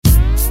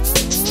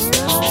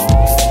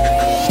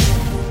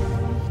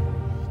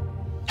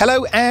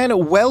Hello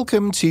and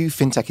welcome to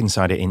FinTech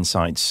Insider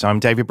Insights. I'm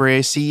David Breer,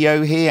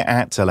 CEO here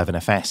at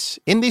 11FS.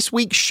 In this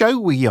week's show,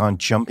 we are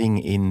jumping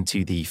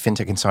into the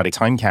FinTech Insider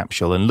time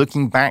capsule and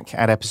looking back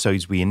at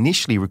episodes we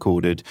initially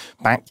recorded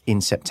back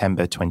in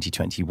September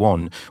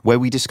 2021, where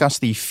we discussed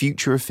the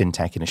future of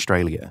FinTech in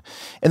Australia.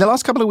 In the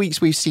last couple of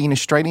weeks, we've seen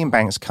Australian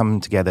banks come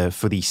together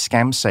for the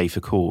scam-safe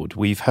accord.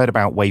 We've heard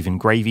about Wave and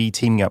Gravy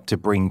teaming up to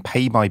bring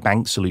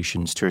pay-by-bank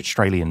solutions to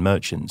Australian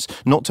merchants.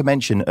 Not to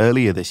mention,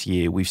 earlier this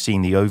year, we've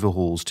seen the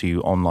overhauls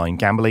to online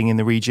gambling in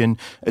the region,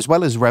 as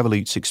well as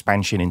Revolut's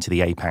expansion into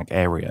the APAC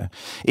area.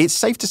 It's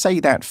safe to say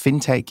that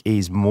fintech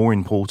is more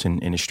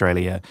important in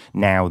Australia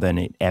now than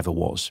it ever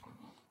was.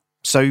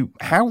 So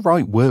how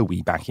right were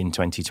we back in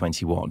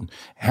 2021?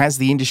 Has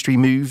the industry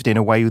moved in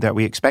a way that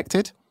we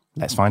expected?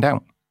 Let's find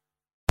out.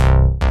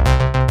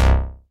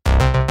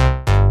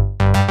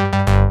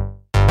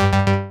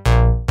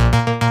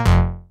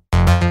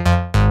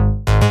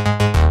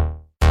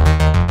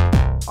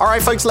 All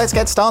right, folks, let's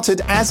get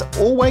started. As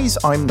always,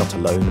 I'm not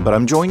alone, but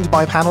I'm joined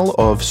by a panel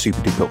of super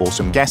duper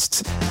awesome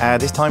guests,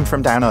 this time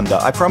from Down Under.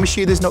 I promise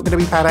you there's not going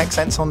to be bad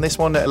accents on this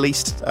one, at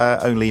least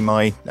only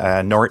my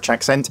Norwich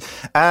accent.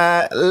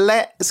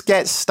 Let's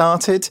get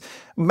started.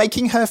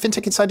 Making her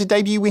FinTech Insider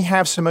debut, we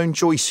have Simone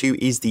Joyce, who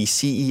is the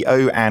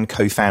CEO and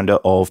co-founder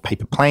of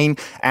Paperplane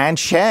and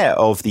chair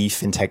of the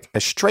FinTech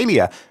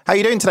Australia. How are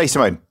you doing today,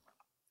 Simone?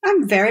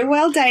 I'm very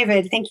well,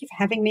 David. Thank you for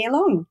having me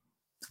along.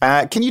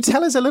 Can you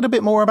tell us a little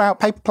bit more about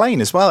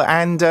Paperplane as well,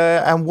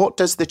 and what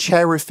does the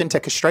chair of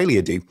FinTech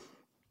Australia do?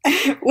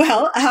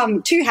 Well,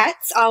 two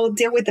hats. I'll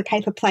deal with the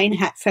Paperplane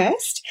hat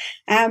first.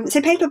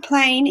 So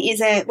Paperplane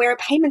we're a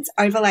payments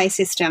overlay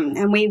system,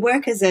 and we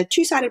work as a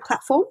two-sided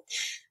platform.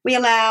 We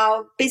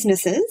allow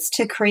businesses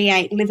to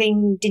create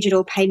living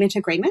digital payment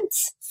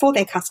agreements for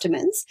their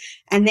customers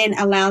and then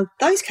allow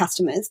those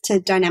customers to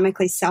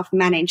dynamically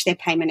self-manage their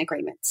payment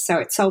agreements. So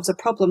it solves a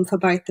problem for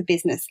both the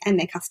business and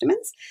their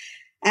customers.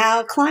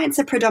 Our clients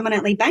are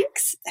predominantly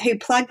banks who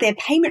plug their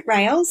payment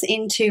rails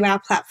into our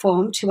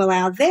platform to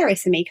allow their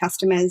SME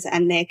customers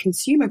and their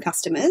consumer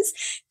customers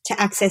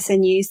to access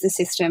and use the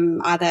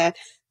system either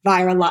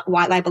via a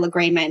white label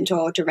agreement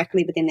or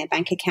directly within their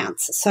bank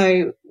accounts.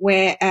 So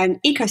we're an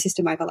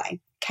ecosystem overlay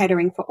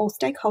catering for all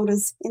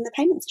stakeholders in the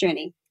payments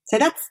journey. So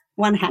that's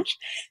one hat.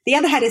 The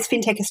other hat is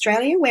FinTech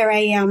Australia. We're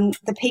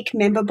the peak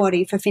member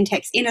body for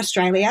fintechs in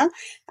Australia,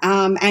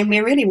 and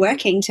we're really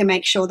working to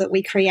make sure that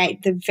we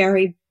create the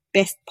very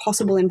best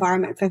possible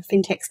environment for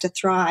fintechs to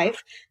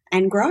thrive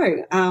and grow.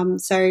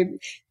 So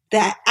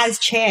that as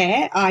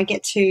chair, I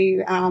get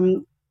to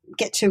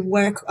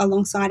work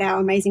alongside our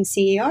amazing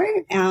CEO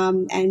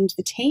and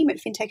the team at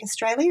FinTech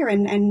Australia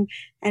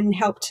and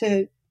help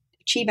to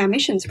achieve our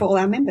missions for all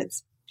our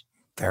members.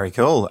 Very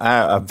cool.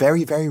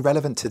 Very, very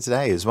relevant to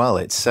today as well.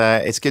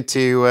 It's good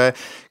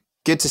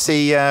to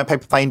see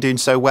Paperplane doing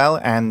so well,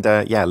 and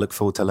look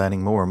forward to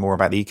learning more and more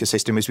about the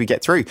ecosystem as we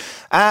get through.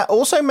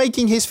 Also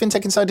making his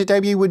FinTech Insider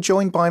debut, we're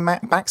joined by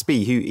Matt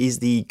Baxby, who is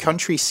the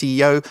country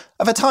CEO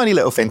of a tiny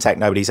little fintech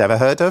nobody's ever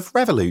heard of,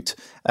 Revolut.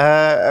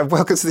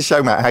 Welcome to the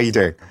show, Matt. How are you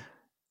doing?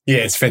 Yeah,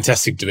 it's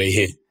fantastic to be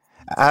here.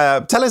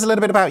 Tell us a little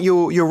bit about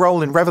your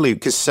role in Revolut,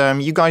 because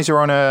you guys are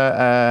on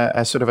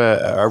a sort of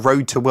a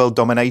road to world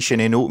domination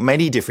in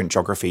many different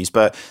geographies,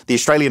 but the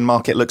Australian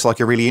market looks like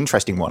a really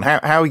interesting one.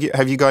 How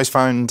have you guys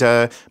found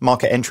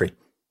market entry?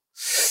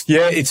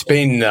 Yeah, it's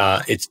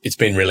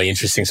been really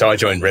interesting. So I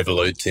joined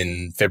Revolut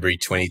in February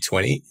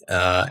 2020,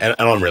 and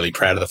I'm really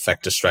proud of the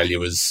fact Australia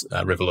was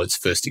Revolut's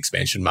first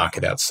expansion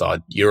market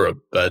outside Europe.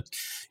 But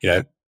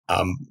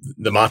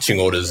the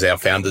marching orders our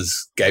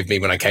founders gave me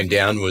when I came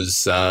down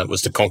was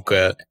to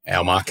conquer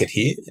our market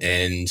here,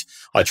 and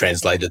I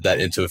translated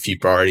that into a few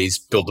priorities: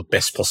 build the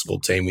best possible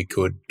team we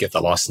could, get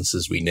the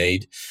licenses we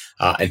need,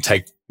 and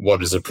take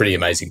what is a pretty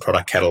amazing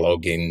product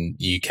catalog in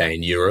UK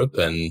and Europe,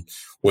 and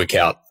work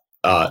out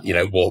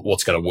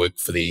what's going to work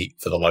for the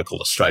local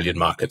Australian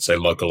market. So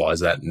localize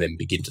that and then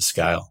begin to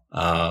scale.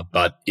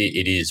 But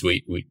it is,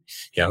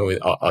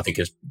 I think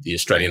the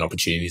Australian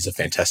opportunity is a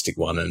fantastic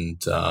one.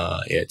 And,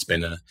 it's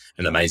been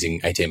an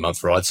amazing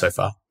 18-month ride so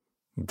far.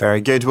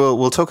 Very good.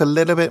 We'll talk a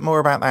little bit more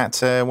about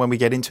that when we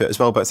get into it as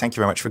well. But thank you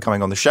very much for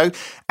coming on the show.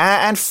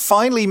 And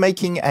finally,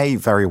 making a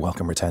very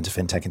welcome return to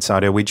FinTech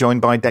Insider, we're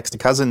joined by Dexter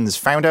Cousins,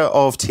 founder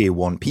of Tier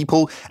 1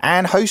 People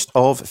and host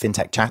of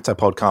FinTech Chatter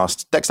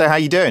podcast. Dexter, how are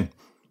you doing?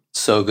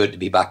 So good to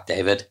be back,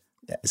 David.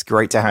 It's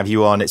great to have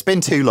you on. It's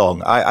been too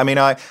long.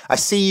 I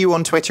see you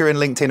on Twitter and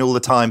LinkedIn all the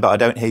time, but I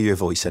don't hear your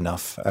voice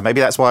enough. Maybe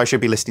that's why I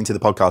should be listening to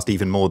the podcast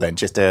even more then,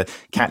 just to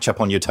catch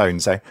up on your tone.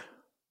 So,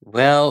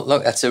 well,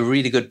 look, that's a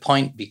really good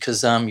point,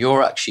 because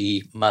you're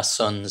actually my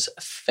son's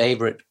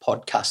favorite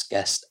podcast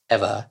guest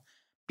ever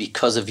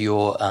because of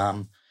your,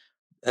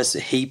 as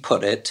he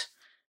put it,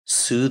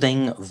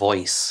 soothing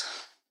voice.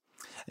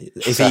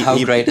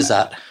 How great is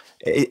that?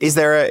 Is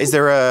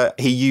there a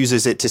he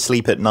uses it to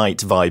sleep at night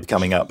vibe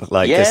coming up?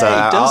 Like, yeah, he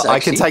does, I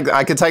can take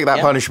that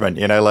yeah. punishment,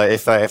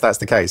 if that's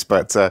the case.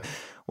 But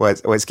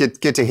It's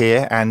good to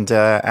hear.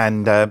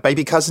 And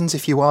baby cousins,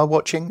 if you are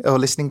watching or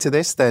listening to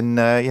this, then,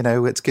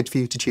 it's good for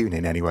you to tune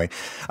in anyway.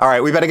 All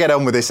right, we better get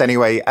on with this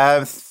anyway.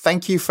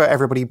 Thank you for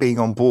everybody being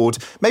on board.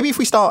 Maybe if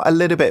we start a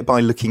little bit by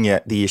looking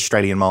at the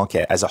Australian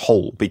market as a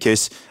whole,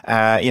 because,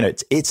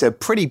 it's a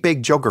pretty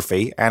big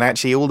geography, and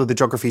actually all of the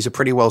geographies are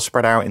pretty well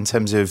spread out in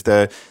terms of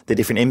the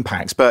different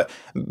impacts. But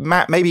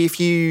Matt, maybe if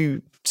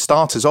you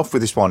start us off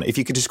with this one, if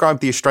you could describe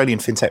the Australian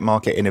fintech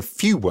market in a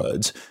few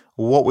words,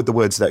 what would the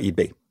words that you'd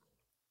be?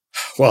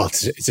 Well,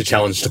 it's a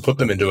challenge to put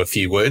them into a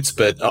few words,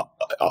 but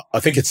I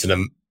think it's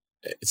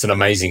an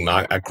amazing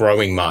market, a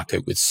growing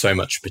market with so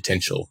much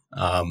potential.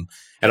 And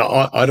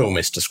I'd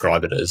almost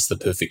describe it as the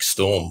perfect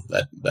storm,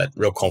 that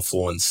real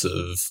confluence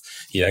of,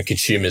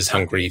 consumers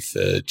hungry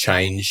for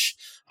change,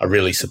 a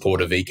really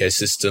supportive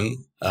ecosystem,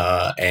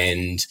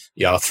 and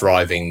a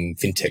thriving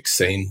fintech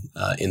scene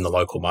in the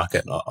local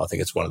market. And I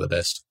think it's one of the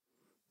best.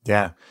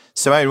 Yeah.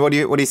 Simone, what do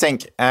you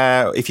think?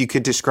 If you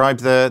could describe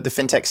the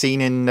fintech scene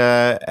in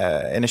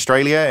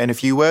Australia in a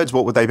few words,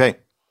 what would they be?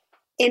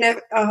 In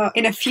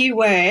a few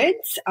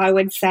words, I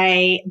would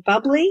say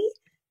bubbly,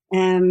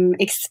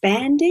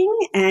 expanding,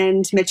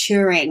 and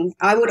maturing.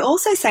 I would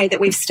also say that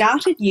we've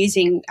started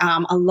using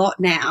a lot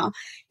now,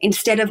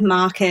 instead of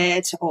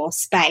market or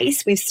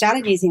space, we've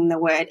started using the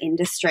word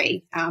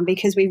industry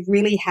because we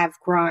really have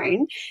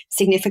grown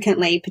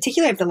significantly,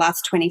 particularly over the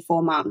last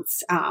 24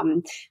 months.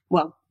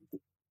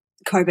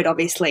 COVID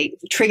obviously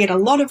triggered a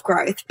lot of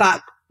growth,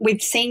 but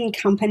we've seen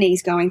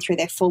companies going through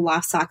their full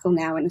life cycle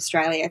now in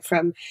Australia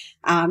from,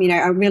 a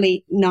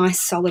really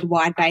nice, solid,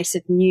 wide base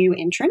of new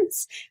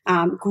entrants,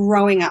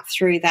 growing up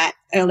through that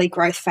early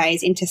growth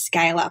phase into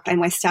scale up. And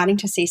we're starting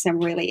to see some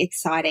really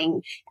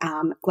exciting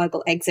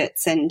global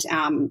exits and,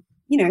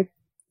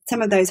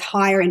 some of those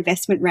higher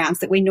investment rounds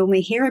that we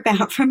normally hear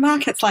about from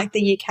markets like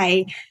the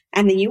UK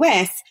and the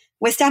US.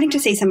 We're starting to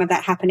see some of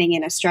that happening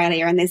in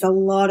Australia, and there's a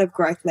lot of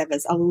growth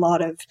levers, a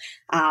lot of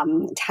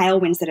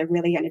tailwinds that are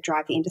really going to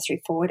drive the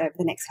industry forward over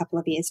the next couple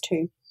of years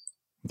too.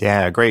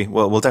 Yeah, I agree.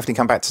 Well, we'll definitely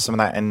come back to some of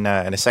that in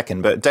a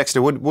second. But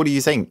Dexter, what do you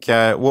think?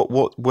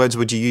 What words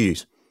would you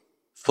use?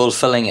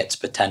 Fulfilling its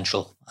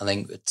potential. I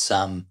think it's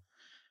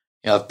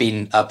I've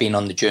been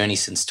on the journey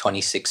since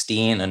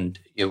 2016, and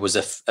it was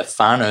a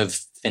fan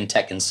of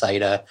Fintech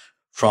Insider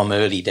from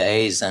early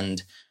days,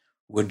 and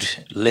would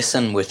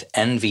listen with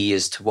envy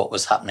as to what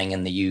was happening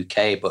in the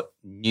UK, but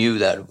knew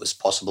that it was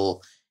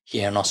possible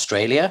here in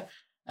Australia.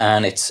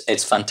 And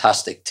it's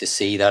fantastic to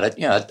see that.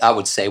 I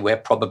would say we're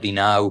probably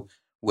now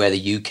where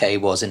the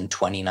UK was in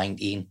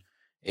 2019.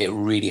 It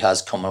really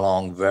has come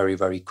along very,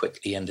 very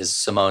quickly. And as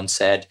Simone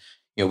said,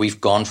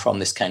 we've gone from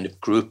this kind of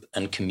group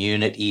and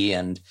community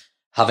and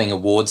having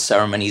awards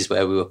ceremonies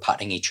where we were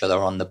patting each other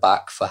on the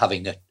back for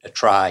having a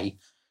try,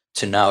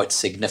 to now it's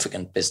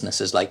significant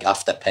businesses like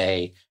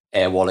Afterpay,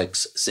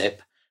 Airwallex,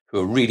 Zip, who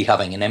are really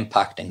having an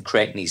impact in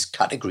creating these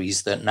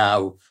categories that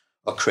now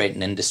are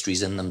creating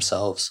industries in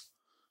themselves.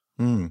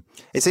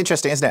 It's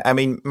interesting, isn't it? I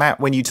mean, Matt,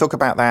 when you talk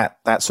about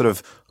that sort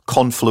of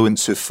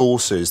confluence of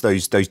forces,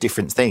 those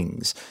different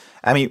things,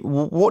 I mean,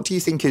 what do you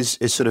think has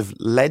sort of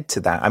led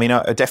to that? I mean,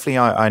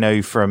 I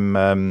know from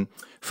a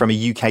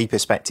UK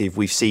perspective,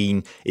 we've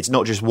seen it's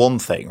not just one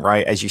thing,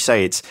 right? As you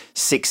say, it's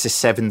 6 or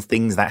 7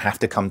 things that have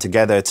to come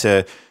together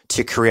to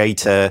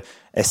create a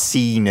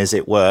scene, as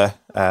it were.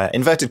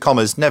 Inverted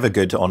commas, never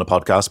good on a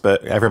podcast,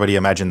 but everybody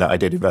imagined that I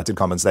did inverted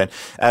commas then.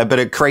 But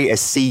it create a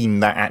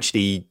scene that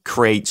actually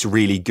creates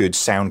really good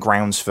sound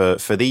grounds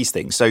for these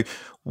things. So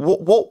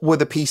what were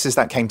the pieces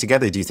that came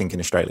together, do you think,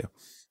 in Australia?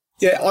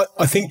 Yeah,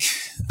 I think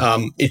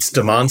it's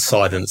demand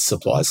side and it's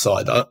supply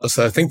side.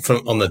 So I think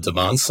on the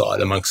demand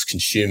side amongst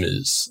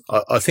consumers,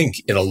 I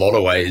think in a lot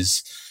of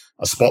ways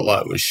a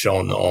spotlight was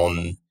shone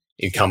on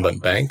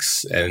incumbent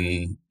banks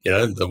and,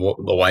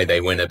 the way they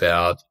went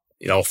about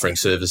offering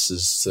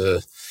services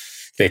to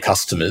their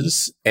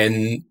customers.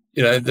 And,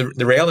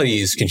 the reality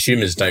is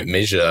consumers don't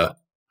measure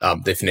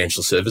their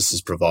financial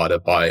services provider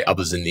by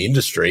others in the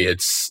industry.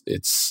 It's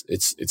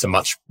a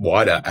much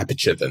wider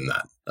aperture than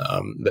that.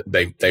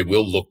 They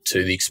will look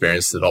to the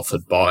experience that's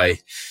offered by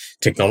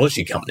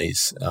technology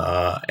companies.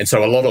 And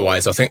so a lot of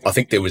ways, I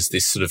think there was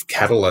this sort of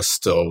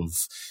catalyst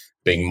of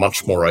being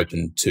much more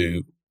open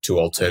to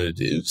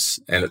alternatives.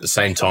 And at the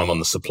same time, on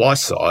the supply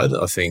side,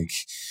 I think,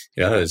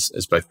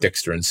 as both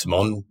Dexter and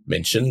Simone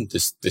mentioned,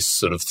 this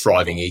sort of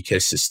thriving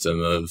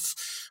ecosystem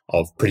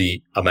of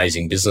pretty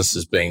amazing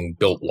businesses being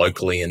built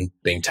locally and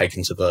being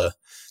taken to the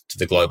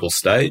global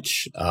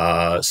stage.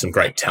 Some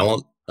great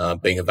talent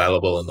being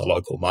available in the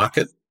local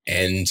market,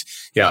 and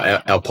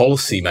our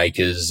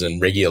policymakers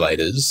and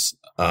regulators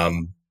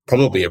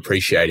probably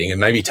appreciating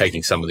and maybe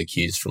taking some of the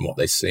cues from what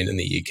they've seen in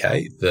the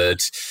UK,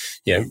 that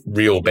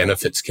real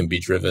benefits can be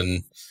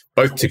driven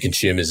both to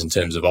consumers in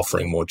terms of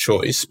offering more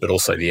choice, but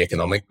also the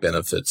economic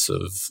benefits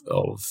of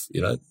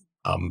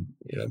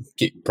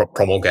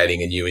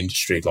promulgating a new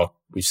industry like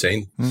we've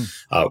seen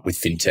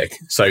with fintech.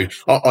 So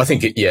I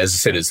think, as I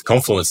said, it's the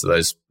confluence of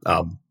those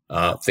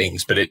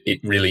things, but it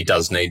really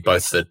does need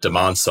both the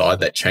demand side,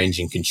 that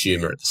changing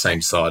consumer, at the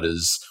same side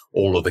as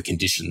all of the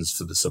conditions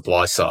for the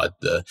supply side,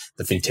 the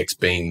fintechs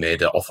being there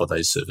to offer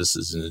those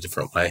services in a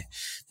different way,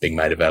 being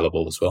made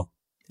available as well.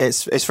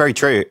 It's very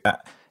true.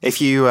 If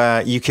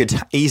you could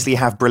easily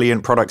have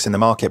brilliant products in the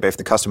market, but if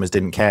the customers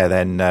didn't care,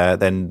 then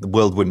the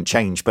world wouldn't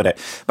change. But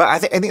I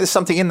think there's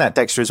something in that,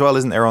 Dexter, as well,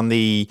 isn't there? On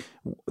the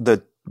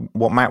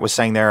what Matt was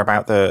saying there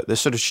about the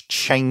sort of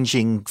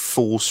changing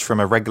force from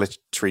a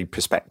regulatory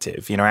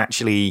perspective.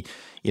 Actually,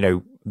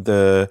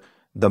 the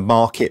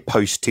market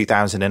post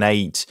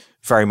 2008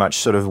 very much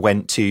sort of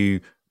went to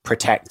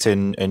protect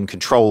and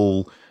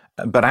control.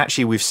 But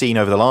actually, we've seen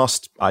over the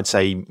last, I'd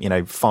say,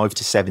 5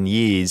 to 7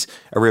 years,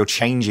 a real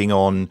changing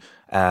on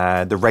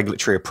the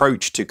regulatory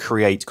approach to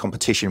create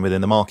competition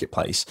within the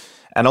marketplace.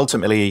 And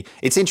ultimately,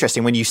 it's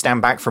interesting when you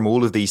stand back from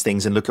all of these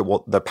things and look at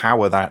what the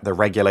power that the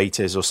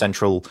regulators or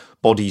central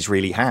bodies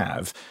really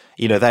have.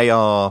 They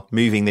are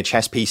moving the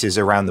chess pieces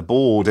around the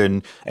board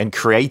and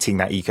creating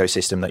that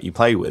ecosystem that you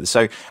play with.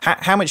 So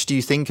how much do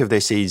you think of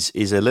this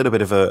is a little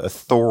bit of a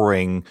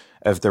thawing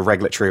of the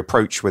regulatory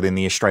approach within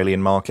the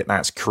Australian market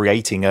that's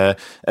creating a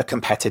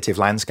competitive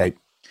landscape?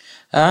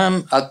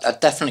 I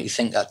definitely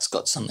think that's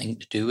got something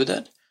to do with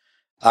it.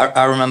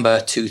 I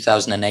remember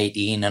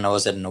 2018, and I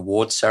was at an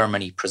award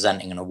ceremony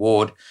presenting an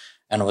award,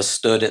 and I was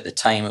stood at the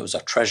time. It was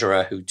our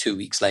treasurer who 2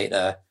 weeks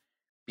later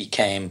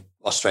became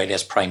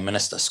Australia's Prime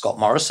Minister, Scott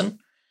Morrison.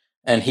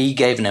 And he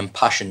gave an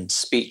impassioned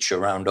speech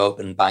around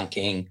open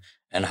banking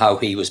and how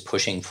he was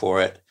pushing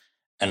for it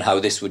and how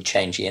this would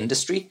change the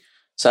industry.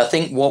 So I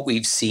think what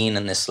we've seen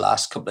in this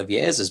last couple of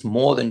years is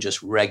more than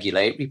just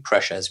regulatory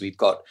pressures. We've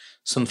got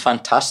some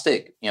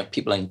fantastic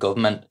people in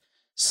government,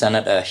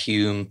 Senator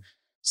Hume,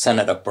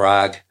 Senator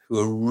Bragg, who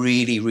are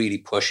really, really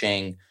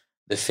pushing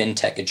the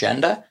fintech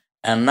agenda.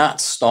 And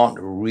that's starting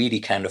to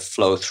really kind of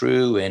flow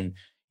through. And,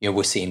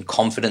 we're seeing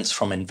confidence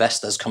from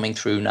investors coming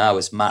through now,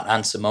 as Matt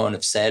and Simone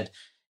have said.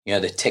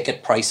 The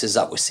ticket prices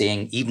that we're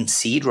seeing, even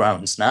seed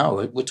rounds now,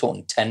 we're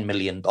talking $10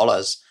 million,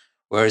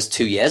 whereas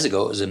 2 years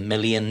ago it was $1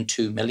 million,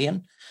 $2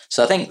 million.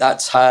 So I think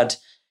that's had,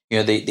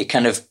 the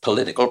kind of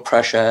political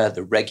pressure,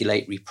 the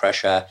regulatory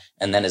pressure,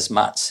 and then as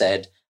Matt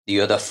said,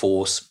 the other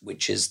force,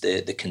 which is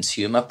the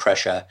consumer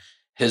pressure,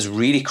 has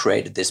really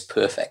created this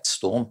perfect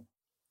storm.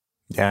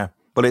 Yeah.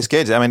 Well, it's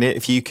good. I mean,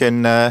 if you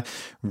can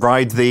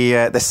ride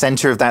the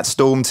center of that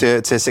storm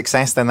to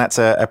success, then that's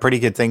a pretty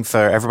good thing for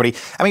everybody.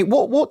 I mean,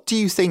 what do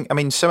you think? I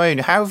mean, Simone,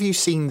 how have you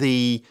seen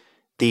the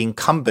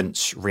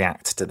incumbents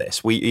react to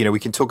this? We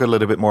can talk a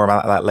little bit more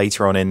about that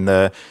later on in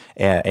the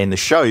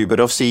show. But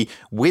obviously,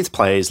 with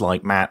players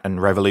like Matt and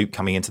Revolut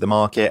coming into the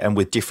market, and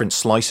with different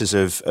slices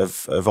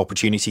of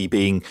opportunity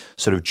being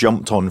sort of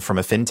jumped on from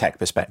a fintech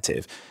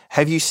perspective,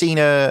 have you seen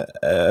a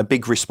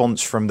big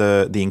response from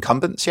the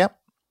incumbents yet?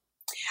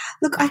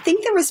 Look, I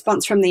think the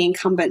response from the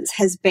incumbents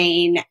has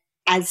been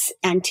as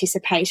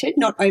anticipated,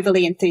 not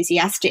overly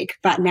enthusiastic,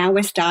 but now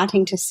we're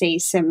starting to see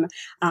some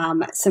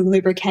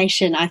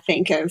lubrication, I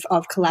think,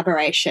 of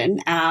collaboration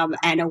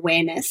and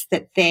awareness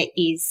that there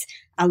is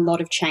a lot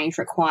of change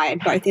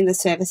required, both in the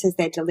services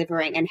they're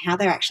delivering and how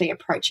they're actually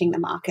approaching the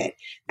market.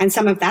 And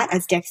some of that,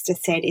 as Dexter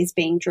said, is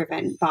being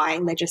driven by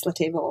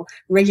legislative or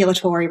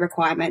regulatory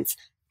requirements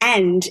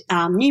and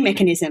new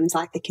mechanisms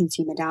like the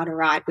consumer data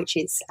right, which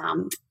is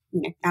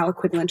our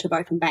equivalent of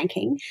open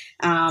banking,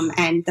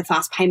 and the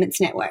fast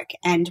payments network.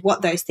 And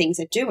what those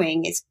things are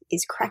doing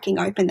is cracking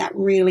open that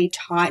really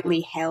tightly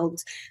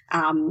held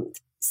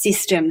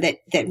system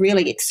that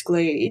really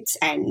excludes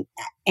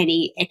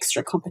any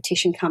extra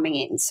competition coming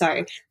in.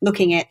 So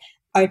looking at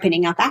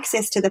opening up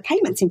access to the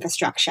payments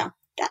infrastructure,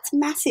 that's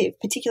massive,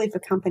 particularly for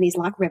companies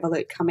like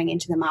Revolut coming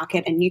into the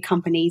market and new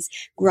companies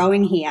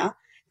growing here.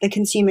 The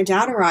consumer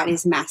data right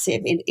is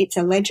massive. It's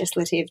a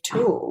legislative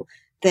tool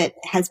that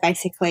has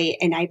basically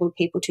enabled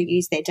people to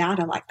use their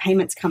data, like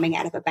payments coming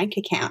out of a bank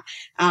account.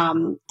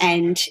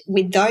 And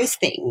with those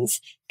things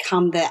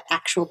come the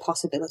actual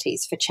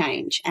possibilities for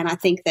change. And I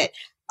think that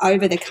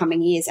over the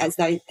coming years, as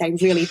they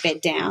really bed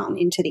down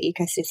into the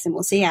ecosystem,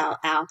 we'll see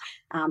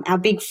our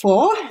big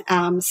four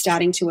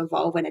starting to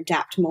evolve and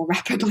adapt more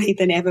rapidly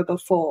than ever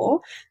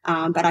before.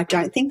 But I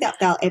don't think that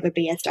they'll ever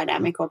be as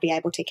dynamic or be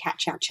able to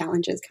catch our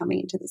challenges coming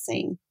into the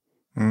scene.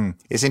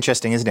 It's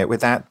interesting, isn't it?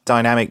 With that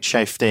dynamic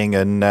shifting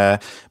and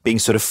being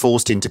sort of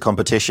forced into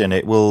competition,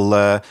 it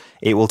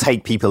will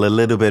take people a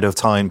little bit of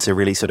time to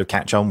really sort of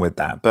catch on with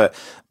that. But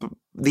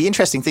the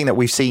interesting thing that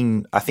we've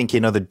seen, I think,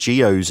 in other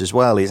geos as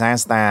well, is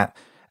as that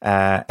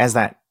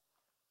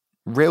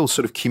real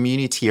sort of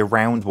community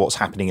around what's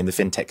happening in the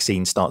fintech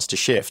scene starts to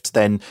shift,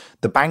 then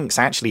the banks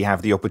actually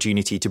have the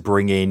opportunity to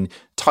bring in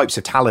types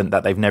of talent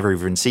that they've never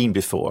even seen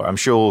before. I'm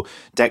sure,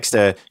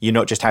 Dexter, you're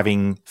not just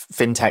having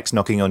fintechs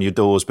knocking on your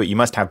doors, but you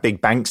must have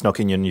big banks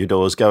knocking on your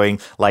doors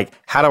going like,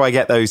 how do I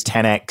get those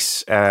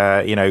 10x,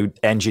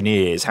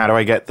 engineers? How do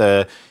I get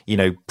the,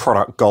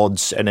 product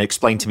gods and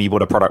explain to me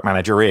what a product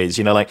manager is?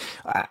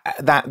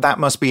 That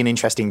must be an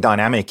interesting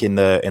dynamic in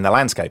the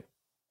landscape.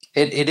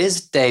 It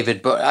is,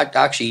 David, but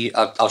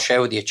I'll share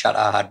with you a chat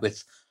I had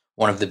with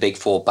one of the big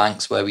four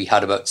banks where we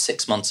had about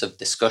 6 months of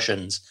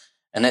discussions.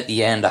 And at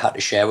the end, I had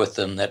to share with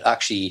them that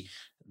actually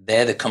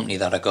they're the company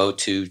that I go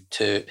to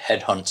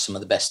headhunt some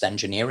of the best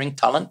engineering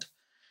talent.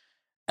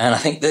 And I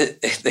think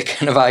that the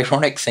kind of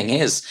ironic thing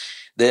is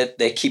that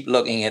they keep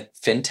looking at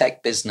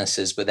fintech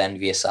businesses with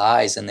envious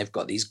eyes, and they've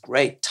got these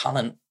great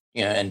talent,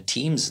 and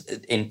teams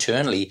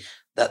internally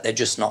that they're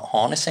just not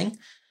harnessing.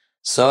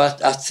 So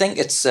I think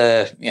it's,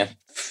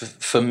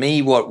 for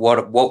me,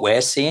 what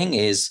we're seeing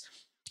is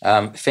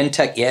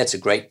fintech. Yeah, it's a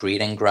great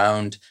breeding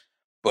ground,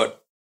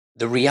 but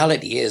the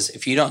reality is,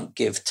 if you don't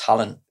give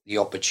talent the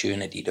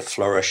opportunity to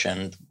flourish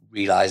and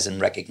realize and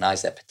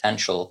recognize their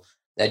potential,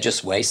 they're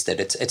just wasted.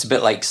 It's a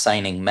bit like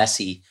signing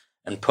Messi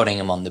and putting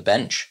him on the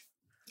bench.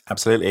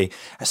 Absolutely.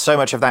 So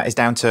much of that is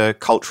down to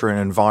culture and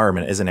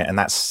environment, isn't it? And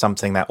that's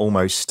something that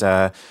almost,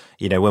 when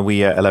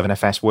we at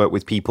 11FS work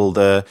with people,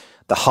 the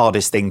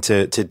hardest thing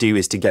to do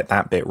is to get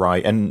that bit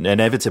right. And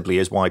inevitably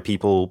is why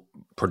people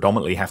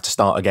predominantly have to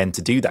start again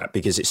to do that,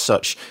 because it's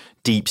such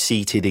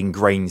deep-seated,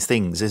 ingrained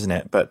things, isn't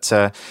it? But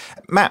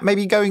Matt,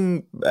 maybe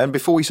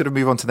before we sort of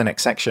move on to the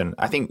next section,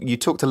 I think you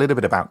talked a little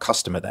bit about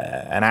customer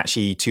there, and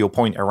actually to your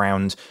point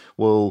around,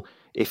 well,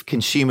 if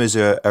consumers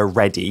are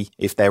ready,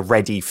 if they're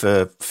ready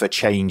for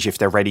change, if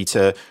they're ready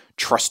to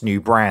trust new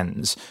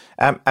brands,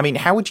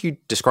 how would you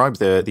describe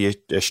the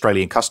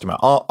Australian customer?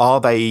 Are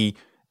they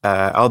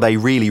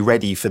really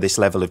ready for this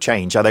level of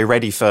change? Are they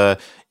ready for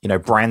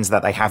brands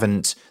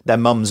that their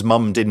mum's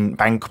mum didn't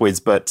bank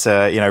with, but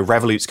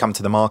Revolut's come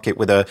to the market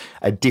with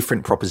a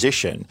different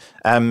proposition?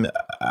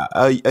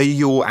 Are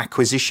your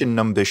acquisition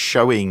numbers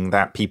showing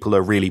that people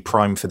are really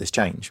primed for this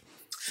change?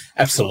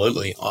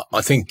 Absolutely,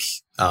 I think.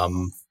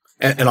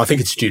 And I think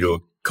it's due to a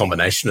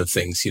combination of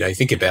things. You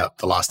think about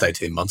the last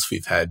 18 months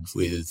we've had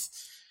with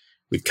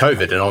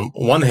COVID. And on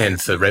one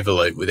hand, for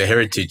Revolut, with a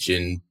heritage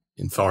in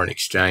foreign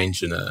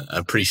exchange and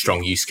a pretty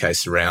strong use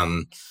case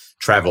around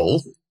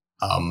travel,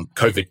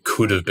 COVID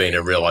could have been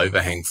a real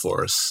overhang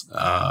for us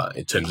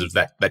in terms of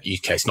that use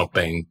case not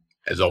being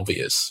as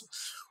obvious.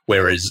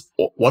 Whereas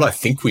what I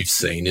think we've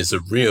seen is a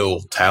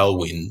real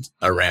tailwind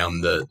around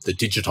the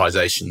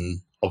digitisation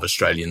of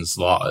Australians'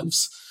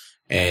 lives,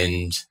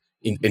 and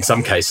in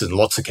some cases, in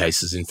lots of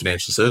cases, in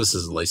financial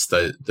services at least,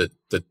 the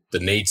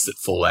needs that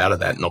fall out of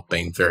that not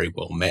being very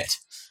well met,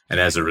 and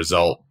as a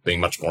result, being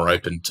much more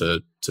open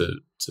to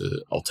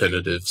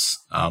alternatives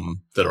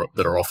that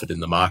are offered in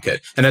the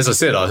market. And as I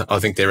said, I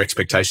think their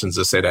expectations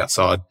are set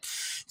outside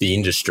the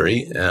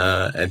industry,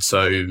 and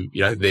so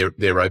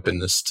their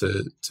openness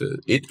to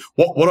it.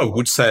 What I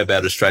would say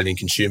about Australian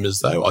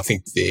consumers, though, I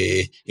think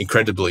they're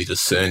incredibly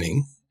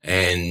discerning,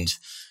 and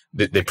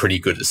they're pretty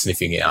good at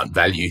sniffing out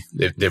value.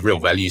 They're real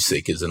value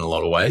seekers in a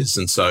lot of ways.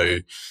 And so,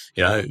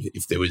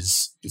 if there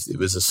was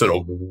a sort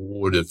of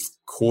word of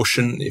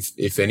caution,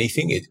 if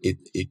anything,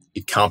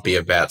 it can't be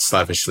about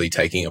slavishly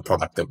taking a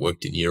product that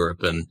worked in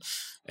Europe and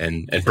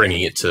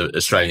bringing it to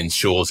Australian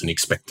shores and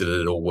expect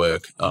that it'll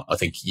work. I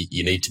think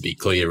you need to be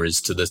clear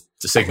as to the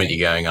segment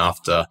you're going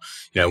after.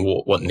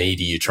 What need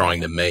are you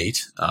trying to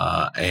meet?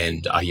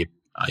 And are you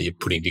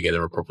putting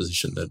together a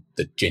proposition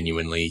that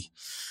genuinely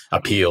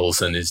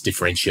appeals and is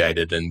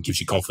differentiated and gives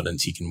you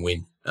confidence you can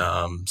win.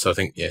 So I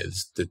think,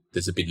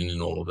 there's a bit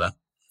in all of that.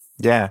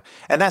 Yeah.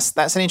 And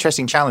that's an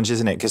interesting challenge,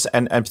 isn't it? Because,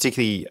 and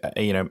particularly,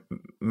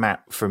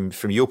 Matt, from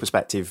your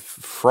perspective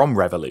from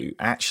Revolut,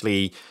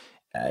 actually,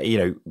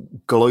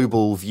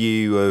 global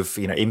view of,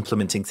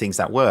 implementing things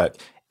that work,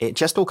 it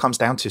just all comes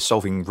down to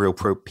solving real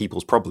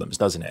people's problems,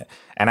 doesn't it?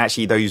 And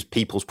actually, those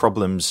people's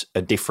problems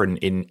are different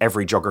in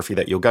every geography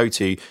that you'll go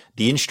to.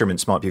 The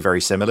instruments might be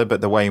very similar,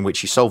 but the way in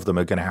which you solve them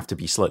are going to have to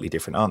be slightly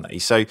different, aren't they?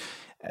 So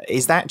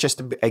is that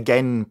just,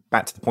 again,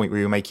 back to the point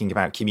we were making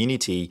about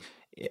community?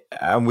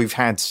 And we've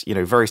had,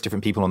 various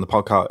different people on the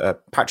podcast.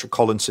 Patrick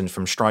Collinson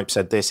from Stripe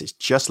said this: it's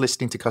just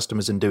listening to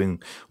customers and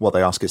doing what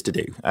they ask us to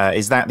do.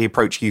 Is that the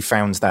approach you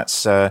found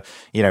that's,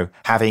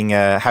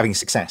 having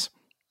success?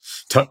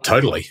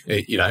 Totally.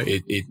 And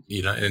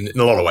in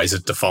a lot of ways,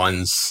 it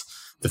defines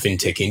the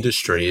fintech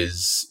industry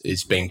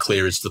is being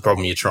clear as to the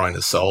problem you're trying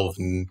to solve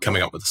and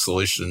coming up with a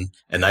solution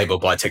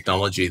enabled by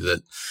technology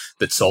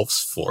that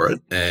solves for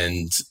it.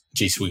 And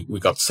geez, we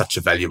got such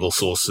a valuable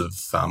source of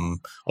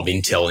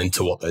intel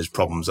into what those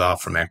problems are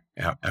from our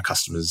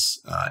customers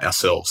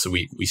ourselves. So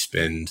we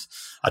spend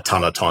a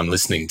ton of time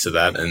listening to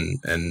that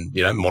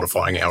and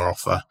modifying our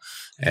offer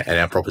and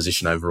our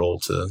proposition overall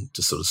to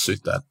sort of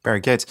suit that. Very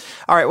good.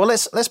 All right. Well,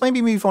 let's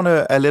maybe move on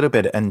a little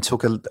bit and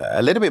talk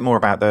a little bit more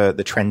about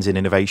the trends in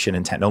innovation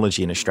and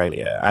technology in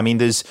Australia. I mean,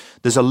 there's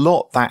a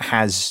lot that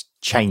has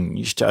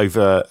changed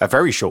over a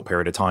very short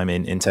period of time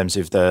in terms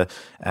of the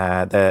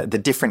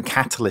different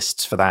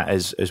catalysts for that,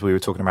 as we were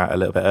talking about a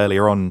little bit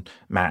earlier on,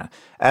 Matt.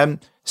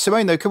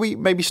 Simone, though, could we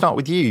maybe start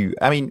with you?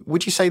 I mean,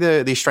 would you say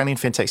the Australian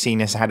fintech scene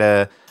has had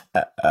a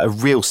a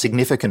real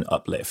significant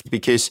uplift,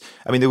 because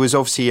I mean there was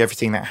obviously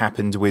everything that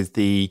happened with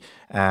the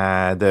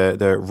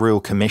Royal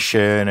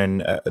Commission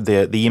and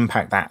the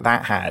impact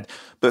that had.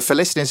 But for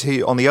listeners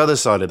who on the other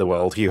side of the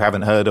world who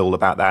haven't heard all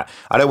about that,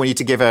 I don't want you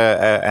to give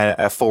a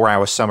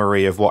 4-hour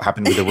summary of what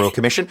happened with the Royal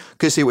Commission,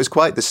 because it was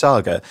quite the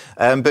saga.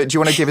 But do you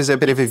want to give us a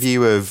bit of a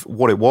view of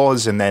what it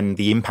was and then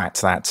the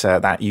impact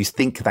that you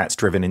think that's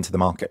driven into the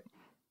market?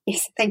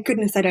 Yes, thank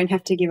goodness I don't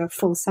have to give a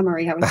full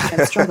summary. I would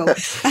think I'd struggle.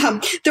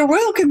 The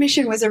Royal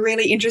Commission was a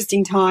really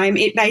interesting time.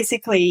 It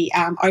basically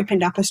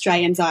opened up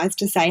Australians' eyes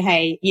to say,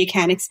 hey, you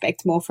can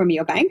expect more from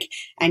your bank,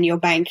 and your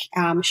bank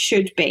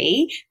should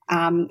be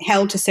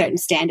held to certain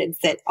standards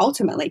that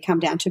ultimately come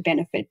down to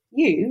benefit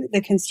you,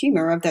 the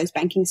consumer of those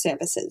banking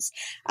services.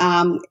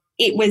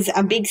 It was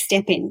a big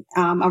step in.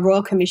 A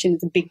Royal Commission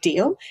is a big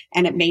deal,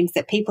 and it means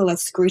that people are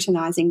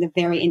scrutinising the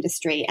very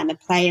industry and the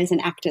players and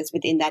actors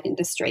within that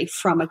industry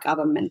from a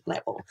government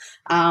level.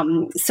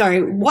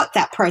 So what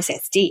that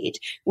process did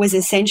was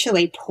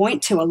essentially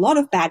point to a lot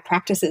of bad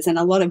practices and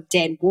a lot of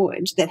dead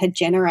wood that had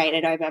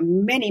generated over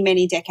many,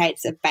 many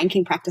decades of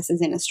banking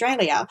practices in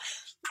Australia,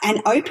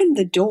 and opened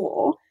the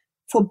door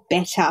for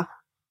better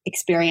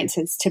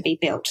experiences to be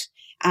built.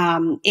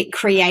 It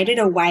created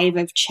a wave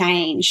of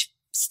change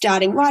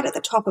starting right at the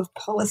top of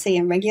policy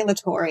and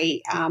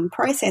regulatory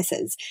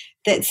processes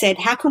that said,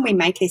 how can we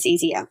make this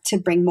easier to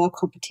bring more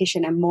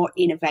competition and more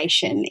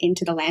innovation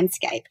into the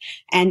landscape?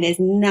 And there's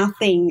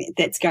nothing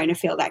that's going to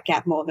fill that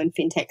gap more than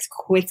fintechs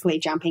quickly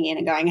jumping in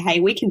and going, hey,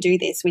 we can do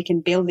this. We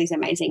can build these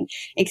amazing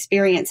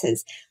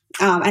experiences.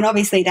 And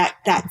obviously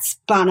that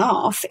spun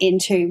off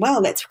into,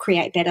 well, let's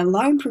create better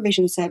loan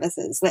provision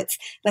services.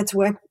 Let's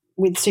work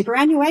with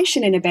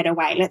superannuation in a better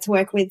way. Let's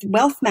work with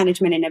wealth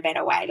management in a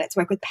better way. Let's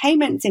work with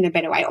payments in a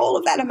better way. All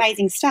of that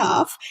amazing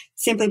stuff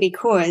simply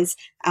because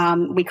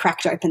we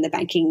cracked open the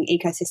banking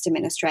ecosystem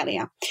in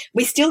Australia.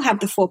 We still have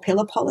the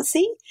 4-pillar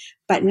policy,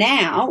 but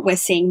now we're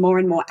seeing more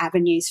and more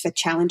avenues for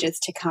challengers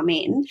to come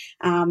in.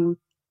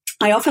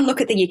 I often look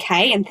at the UK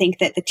and think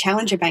that the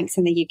challenger banks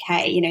in the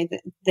UK, you know,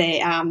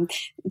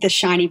 the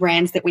shiny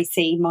brands that we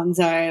see,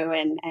 Monzo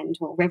and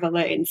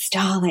Revolut and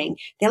Starling,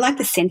 they're like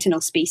the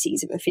sentinel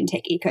species of a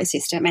fintech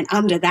ecosystem. And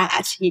under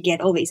that, you get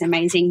all these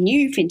amazing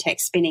new fintechs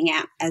spinning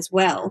out as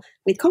well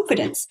with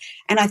confidence.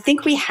 And I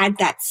think we had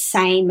that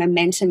same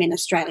momentum in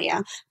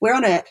Australia. We're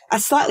on a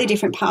slightly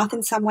different path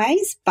in some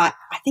ways, but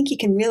I think you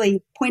can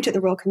really point at the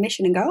Royal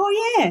Commission and go,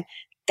 oh, yeah,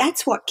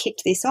 that's what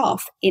kicked this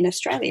off in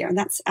Australia. And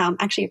that's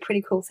actually a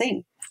pretty cool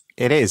thing.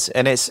 It is.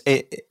 And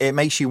it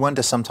makes you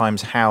wonder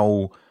sometimes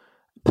how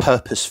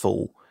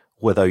purposeful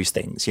were those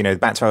things. You know,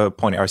 back to a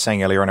point I was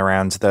saying earlier on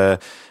around the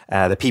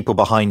people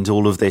behind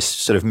all of this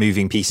sort of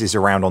moving pieces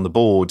around on the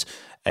board.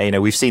 You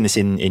know, we've seen this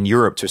in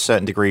Europe to a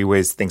certain degree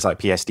with things like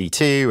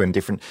PSD2 and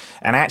different,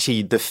 and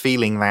actually the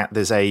feeling that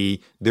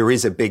there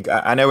is a big,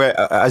 I know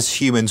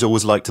as humans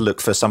always like to look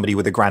for somebody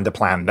with a grander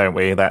plan, don't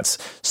we? That's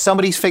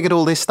somebody's figured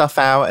all this stuff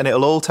out and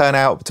it'll all turn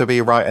out to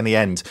be right in the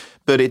end.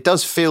 But it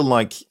does feel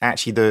like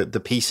actually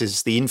the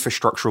pieces, the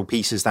infrastructural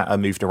pieces that are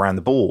moved around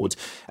the board,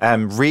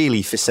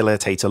 really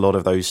facilitate a lot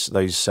of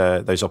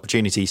those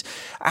opportunities.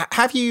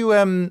 Have you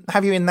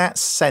in that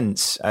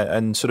sense,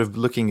 and sort of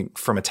looking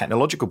from a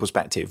technological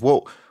perspective,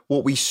 what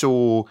we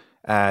saw?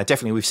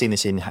 Definitely, we've seen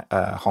this in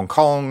Hong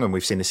Kong, and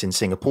we've seen this in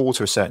Singapore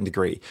to a certain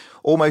degree.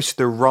 Almost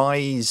the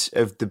rise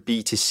of the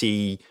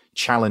B2C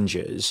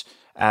challengers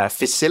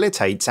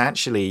facilitates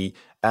actually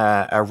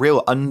a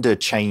real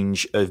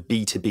underchange of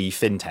B2B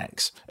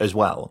fintechs as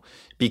well,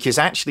 because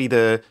actually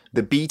the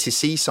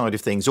B2C side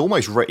of things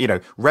almost,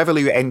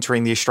 Revolut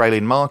entering the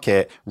Australian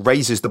market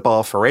raises the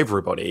bar for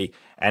everybody.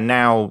 And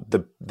now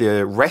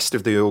the rest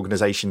of the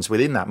organizations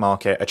within that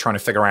market are trying to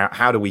figure out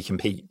how do we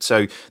compete.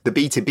 So the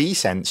B2B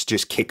sense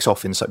just kicks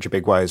off in such a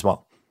big way as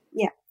well.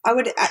 Yeah, I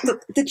would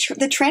look.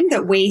 The trend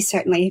that we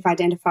certainly have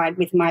identified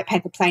with my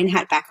paper plane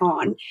hat back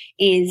on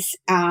is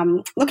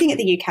looking at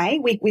the UK.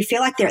 We feel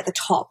like they're at the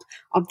top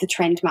of the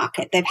trend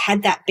market. They've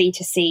had that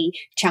B2C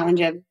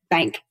challenger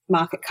bank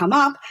market come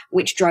up,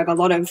 which drove a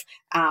lot of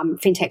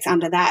fintechs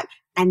under that.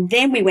 And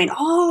then we went,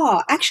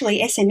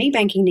 actually, SME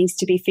banking needs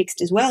to be fixed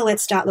as well.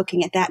 Let's start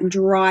looking at that and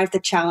drive the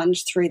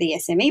challenge through the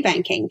SME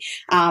banking,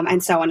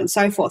 and so on and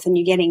so forth. And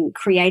you're getting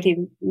creative,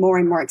 more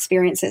and more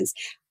experiences.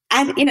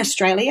 And in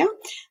Australia,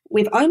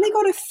 we've only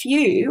got a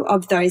few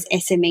of those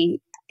SME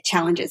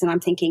challenges, and I'm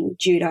thinking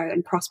Judo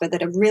and Prosper,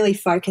 that are really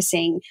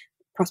focusing.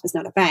 Prosper's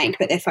not a bank,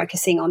 but they're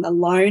focusing on the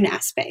loan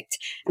aspect.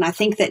 And I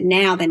think that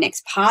now the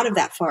next part of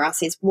that for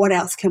us is what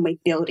else can we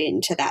build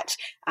into that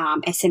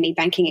SME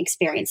banking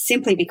experience,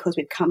 simply because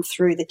we've come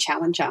through the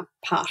challenger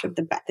part of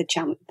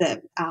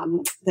the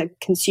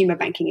consumer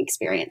banking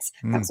experience.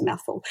 That was a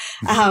mouthful.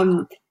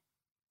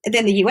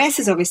 Then the US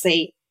is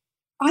obviously,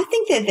 I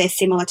think that they're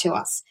similar to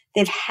us.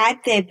 They've had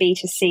their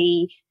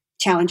B2C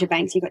challenger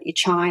banks. You've got your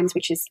Chimes,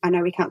 which is, I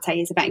know we can't say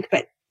is a bank,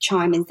 but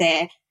Chime is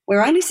there.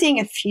 We're only seeing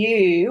a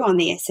few on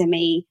the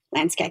SME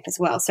landscape as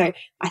well. So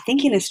I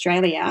think in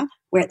Australia,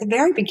 we're at the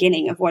very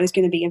beginning of what is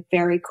going to be a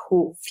very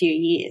cool few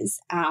years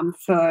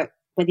for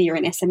whether you're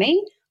an SME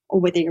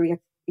or whether you're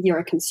you're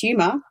a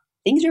consumer,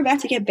 things are about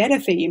to get better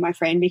for you, my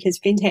friend, because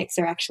fintechs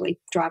are actually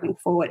driving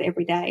forward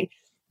every day.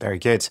 Very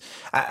good.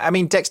 I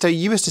mean, Dexter,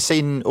 you must have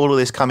seen all of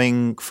this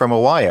coming from a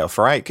while off,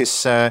 right?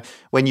 Because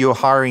when you're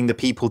hiring the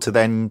people to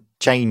then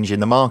change in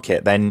the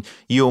market, then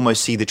you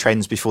almost see the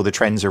trends before the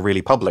trends are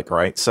really public,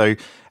 right? So,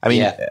 I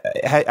mean,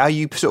 are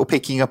you sort of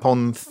picking up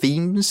on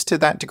themes to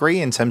that degree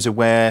in terms of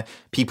where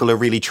people are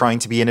really trying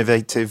to be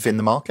innovative in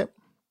the market?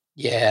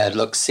 Yeah,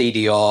 look,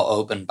 CDR,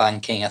 open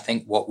banking, I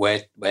think what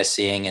we're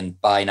seeing in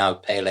buy now,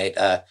 pay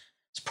later,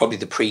 it's probably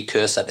the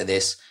precursor to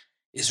this,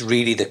 is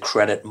really the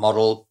credit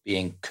model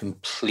being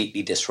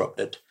completely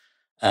disrupted.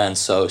 And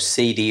so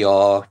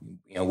CDR,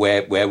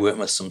 we're working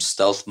with some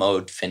stealth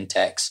mode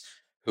fintechs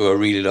who are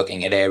really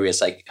looking at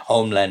areas like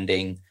home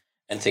lending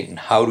and thinking,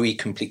 how do we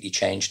completely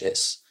change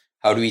this?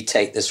 How do we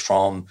take this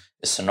from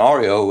a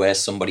scenario where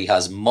somebody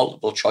has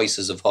multiple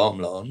choices of home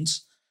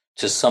loans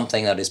to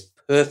something that is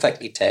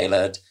perfectly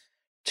tailored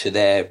to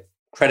their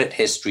credit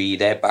history,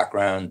 their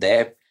background,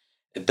 their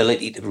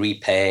ability to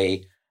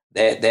repay.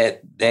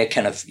 They're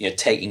kind of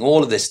taking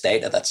all of this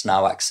data that's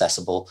now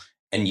accessible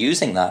and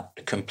using that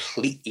to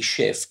completely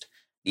shift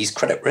these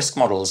credit risk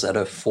models that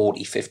are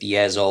 40, 50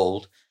 years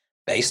old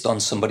based on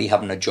somebody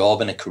having a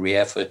job and a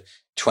career for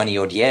 20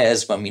 odd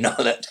years, when we know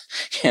that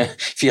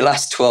if you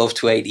last 12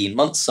 to 18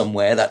 months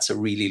somewhere, that's a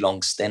really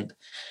long stint.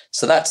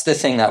 So that's the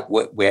thing that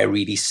we're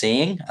really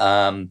seeing.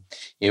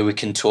 We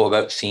can talk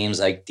about themes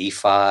like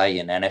DeFi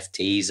and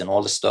NFTs and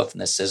all the stuff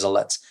and the sizzle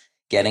that's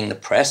getting the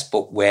press,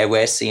 but where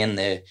we're seeing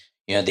the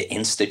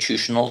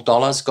institutional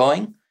dollars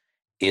going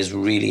is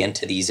really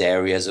into these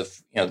areas of,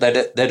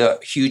 that are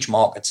huge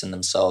markets in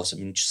themselves. I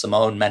mean,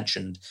 Simone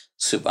mentioned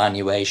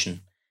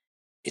superannuation.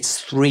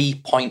 It's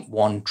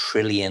 3.1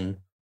 trillion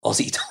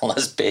Aussie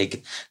dollars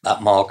big,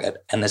 that market.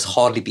 And there's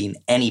hardly been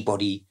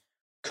anybody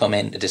come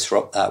in to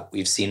disrupt that.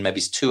 We've seen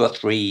maybe 2 or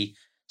 3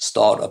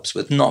 startups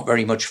with not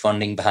very much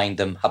funding behind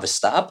them have a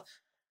stab,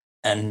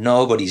 and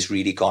nobody's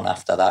really gone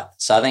after that.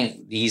 So I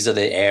think these are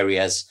the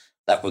areas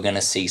that we're going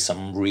to see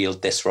some real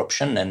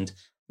disruption. And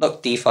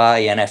look,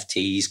 DeFi,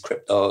 NFTs,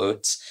 crypto,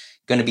 it's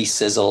going to be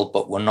sizzle,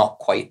 but we're not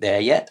quite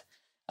there yet.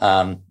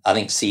 I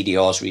think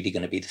CDR is really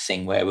going to be the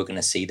thing where we're going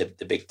to see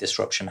the big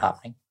disruption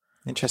happening.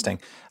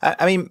 Interesting.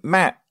 I mean,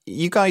 Matt,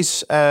 you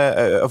guys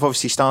have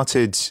obviously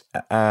started.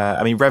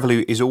 I mean,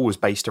 Revolut is always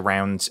based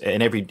around,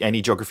 in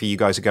any geography you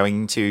guys are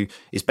going to,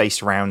 is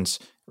based around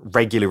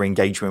regular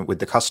engagement with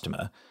the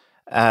customer.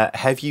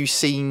 Have you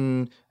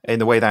seen, in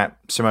the way that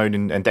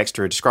Simone and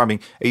Dexter are describing,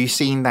 are you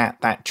seeing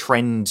that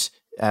trend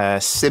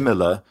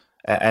similar?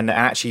 And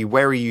actually,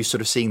 where are you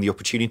sort of seeing the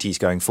opportunities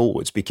going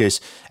forwards?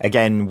 Because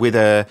again, with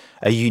a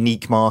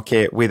unique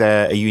market, with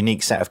a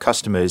unique set of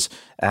customers,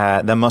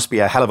 there must be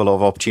a hell of a lot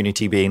of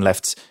opportunity being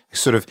left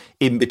sort of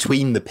in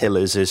between the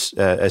pillars,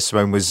 as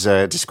Simone was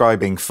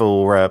describing,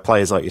 for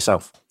players like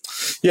yourself.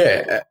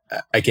 Yeah,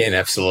 again,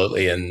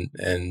 absolutely.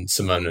 And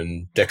Simone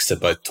and Dexter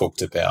both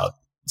talked about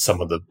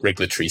some of the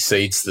regulatory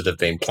seeds that have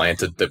been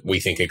planted that we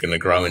think are going to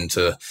grow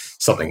into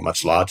something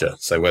much larger.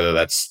 So whether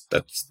that's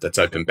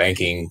open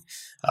banking.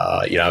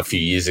 A few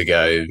years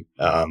ago,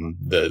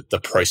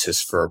 the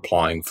process for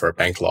applying for a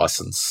bank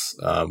license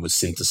was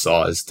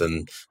synthesized,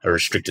 and a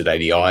restricted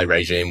ADI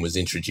regime was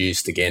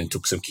introduced. Again,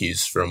 took some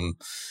cues from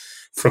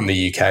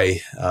the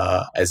UK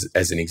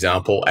as an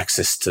example.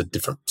 Access to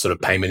different sort of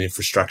payment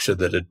infrastructure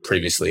that had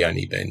previously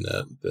only been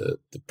the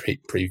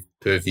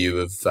purview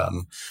of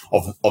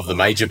the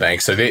major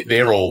banks. So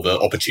they're all the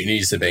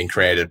opportunities that have been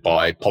created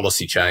by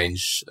policy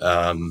change.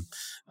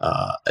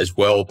 As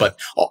well. But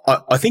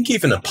I think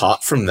even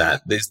apart from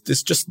that, there's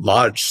just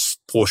large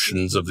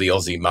portions of the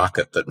Aussie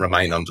market that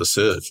remain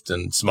underserved.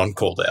 And Simone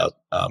called out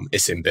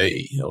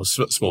SMB, or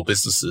small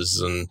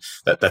businesses, and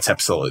that's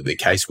absolutely the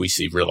case. We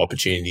see real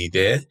opportunity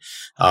there.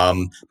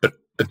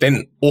 But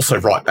then also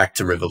right back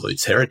to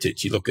Revolut's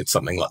heritage. You look at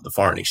something like the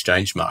foreign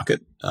exchange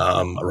market.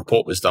 A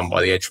report was done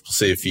by the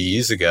ACCC a few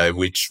years ago,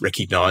 which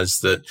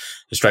recognised that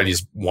Australia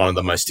is one of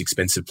the most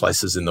expensive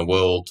places in the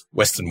world,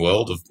 Western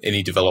world, of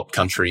any developed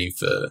country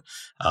for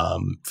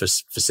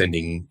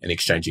sending and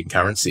exchanging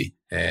currency.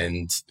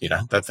 And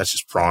that's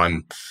just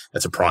prime.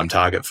 That's a prime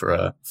target for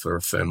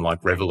a firm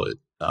like Revolut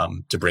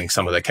to bring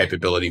some of the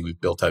capability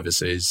we've built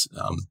overseas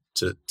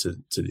to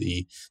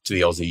the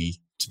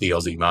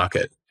Aussie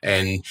market.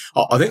 And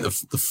I think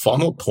the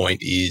final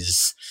point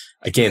is,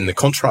 again, the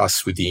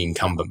contrast with the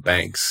incumbent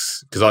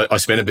banks, because I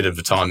spent a bit of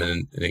a time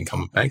in an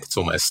incumbent bank. It's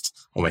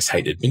almost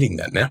hate admitting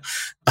that now.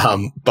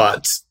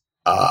 But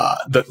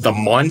the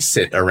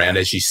mindset around,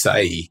 as you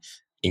say,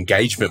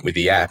 engagement with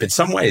the app, in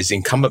some ways,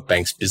 incumbent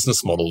banks'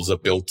 business models are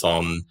built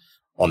on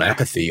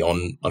apathy,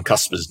 on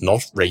customers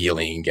not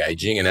regularly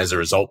engaging, and as a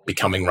result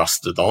becoming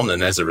rusted on,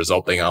 and as a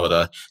result being able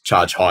to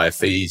charge higher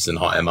fees and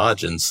higher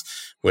margins.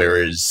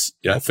 Whereas,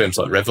 firms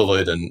like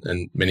Revolut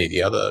and many of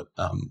the other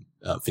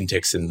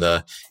fintechs in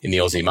the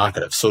Aussie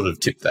market have sort of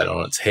tipped that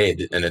on its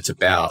head, and it's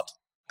about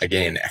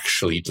again,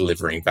 actually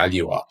delivering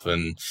value up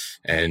and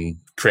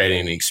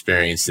creating an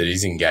experience that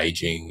is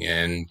engaging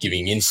and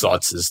giving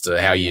insights as to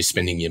how you're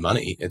spending your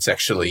money. It's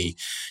actually,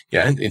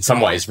 in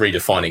some ways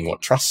redefining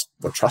what trust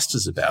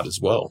is about as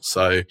well.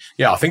 So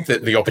I think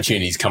that the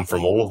opportunities come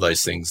from all of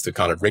those things, the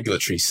kind of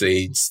regulatory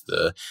seeds,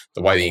 the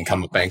way the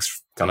incumbent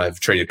banks kind of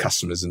treated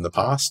customers in the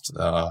past,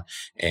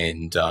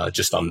 and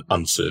just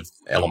unserved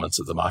elements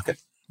of the market.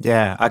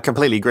 Yeah, I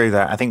completely agree with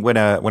that. I think when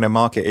a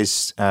market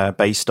is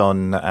based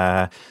on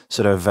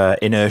sort of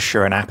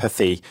inertia and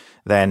apathy,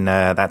 then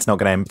that's not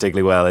going to end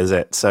particularly well, is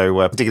it? So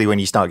particularly when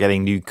you start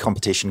getting new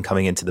competition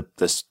coming into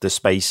the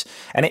space,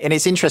 and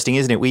it's interesting,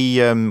 isn't it?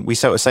 We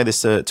sort of say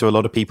this to a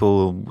lot of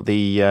people.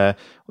 The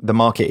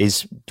market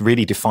is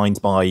really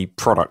defined by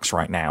products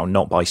right now,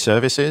 not by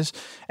services.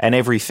 And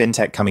every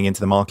fintech coming into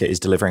the market is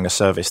delivering a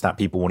service that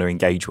people want to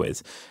engage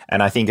with.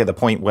 And I think at the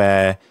point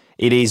where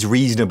it is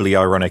reasonably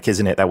ironic,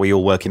 isn't it, that we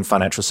all work in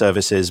financial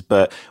services,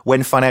 but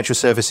when financial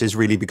services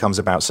really becomes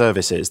about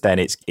services, then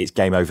it's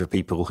game over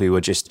people who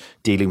are just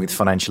dealing with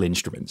financial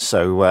instruments.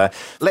 So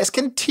let's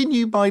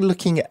continue by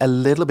looking a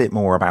little bit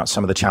more about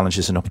some of the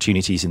challenges and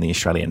opportunities in the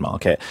Australian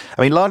market.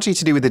 I mean, largely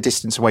to do with the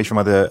distance away from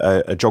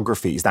other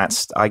geographies.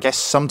 That's, I guess,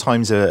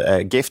 sometimes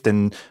a gift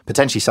and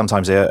potentially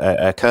sometimes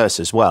a curse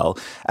as well.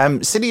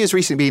 Sydney has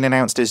recently been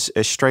announced as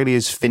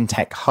Australia's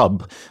fintech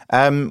hub.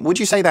 Would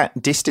you say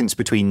that distance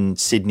between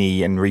Sydney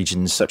and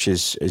regions such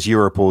as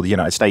Europe or the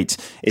United States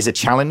is a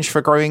challenge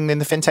for growing in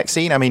the fintech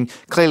scene? I mean,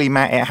 clearly,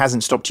 Matt, it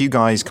hasn't stopped you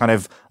guys kind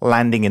of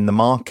landing in the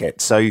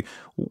market. So,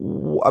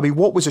 I mean,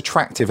 what was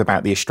attractive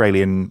about the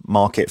Australian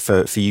market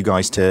for you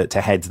guys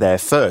to head there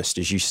first,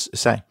 as you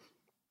say?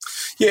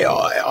 Yeah,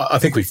 I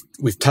think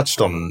we've touched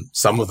on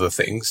some of the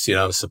things,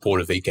 a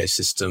supportive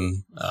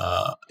ecosystem,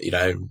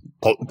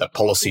 the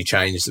policy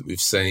change that we've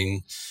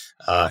seen,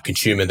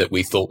 consumer that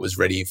we thought was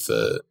ready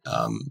for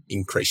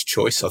increased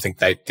choice. I think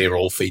they're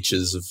all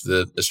features of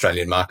the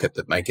Australian market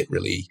that make it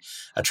really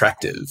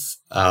attractive.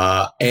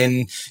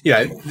 And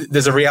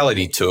there's a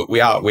reality to it.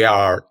 We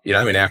are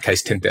in our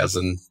case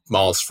 10,000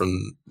 miles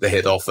from the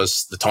head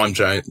office. The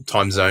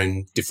time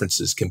zone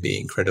differences can be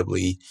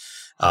incredibly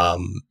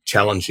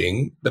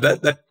challenging,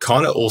 but that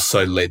kind of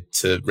also led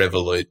to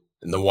Revolut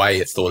and the way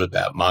it thought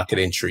about market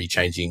entry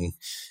changing,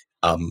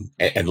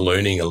 and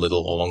learning a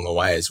little along the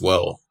way as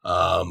well.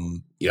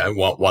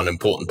 One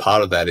important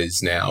part of that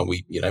is now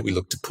we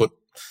look to put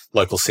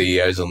local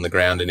CEOs on the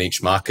ground in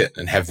each market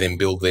and have them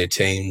build their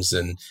teams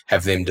and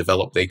have them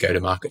develop their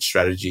go-to-market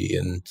strategy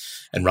and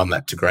run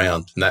that to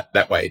ground. And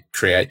that way it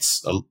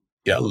creates a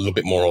little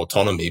bit more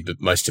autonomy, but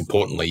most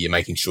importantly, you're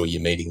making sure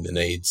you're meeting the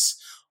needs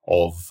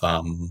of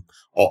the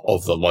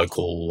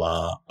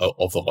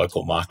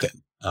local market.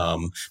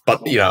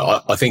 But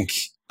I think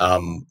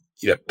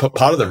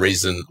part of the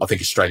reason I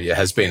think Australia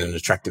has been an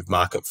attractive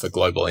market for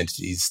global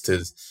entities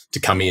to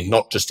come in,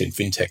 not just in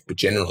fintech, but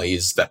generally,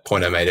 is that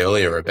point I made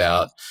earlier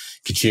about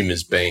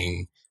consumers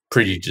being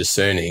pretty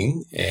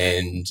discerning.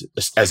 And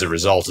as a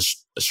result,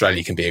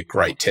 Australia can be a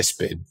great test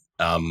bed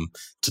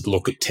to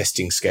look at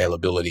testing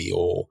scalability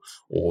or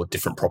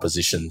different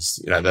propositions,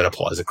 that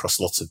applies across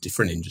lots of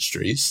different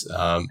industries.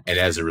 And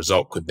as a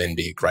result could then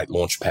be a great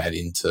launch pad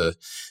into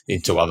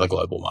other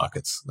global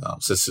markets.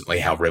 So certainly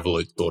how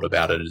Revolut thought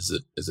about it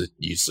as it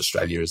used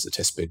Australia as a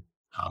test bed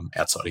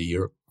outside of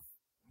Europe.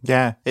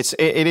 Yeah, it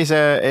is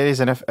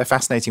a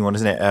fascinating one,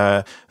 isn't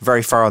it?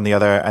 Very far on the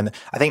other, and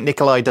I think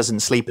Nikolai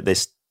doesn't sleep at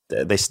this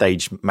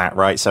stage, Matt,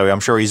 right? So I'm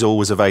sure he's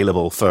always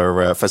available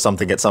for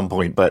something at some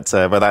point. But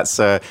that's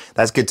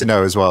good to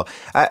know as well.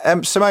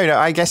 Simone,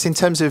 I guess in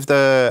terms of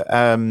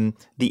the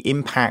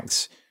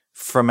impact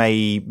from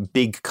a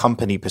big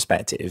company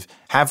perspective,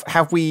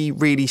 have we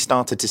really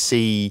started to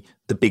see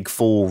the big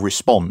four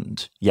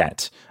respond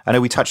yet? I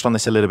know we touched on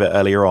this a little bit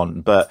earlier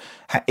on, but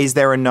is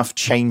there enough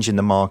change in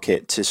the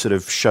market to sort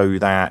of show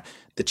that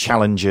the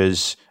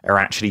challengers are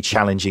actually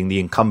challenging the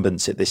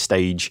incumbents at this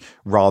stage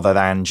rather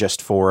than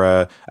just for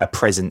a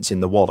presence in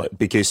the wallet?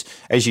 Because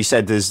as you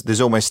said,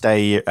 there's almost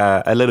a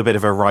little bit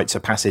of a rites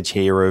of passage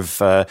here of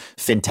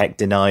fintech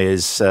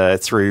deniers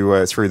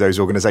through those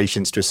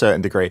organizations to a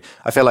certain degree.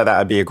 I feel like that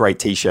would be a great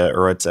T-shirt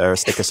or a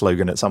sticker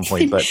slogan at some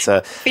point. But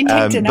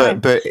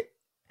but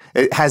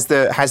has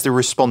the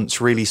response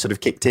really sort of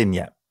kicked in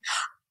yet?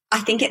 I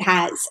think it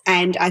has,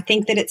 and I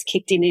think that it's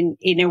kicked in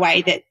a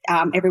way that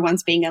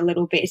everyone's being a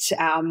little bit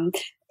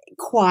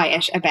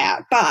quiet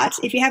about. But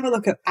if you have a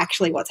look at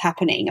actually what's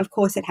happening, of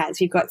course it has.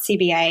 You've got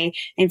CBA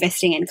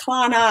investing in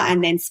Klarna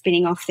and then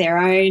spinning off their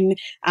own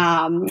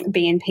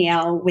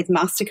BNPL with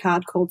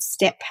MasterCard called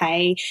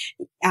StepPay.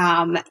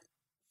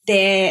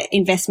 Their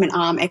investment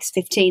arm,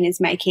 X15,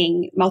 is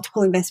making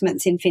multiple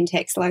investments in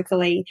fintechs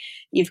locally.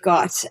 You've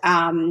got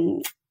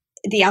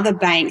the other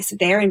banks,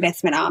 their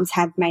investment arms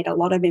have made a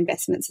lot of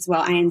investments as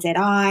well.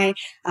 ANZI,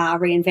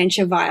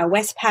 Reinventure via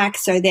Westpac.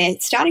 So they're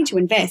starting to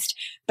invest.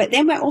 But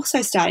then we're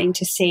also starting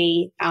to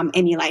see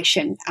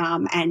emulation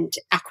and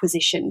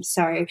acquisition.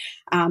 So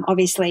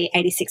obviously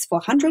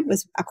 86400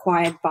 was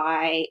acquired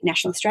by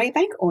National Australia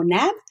Bank, or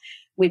NAB,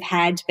 We've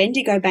had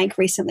Bendigo Bank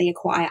recently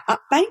acquire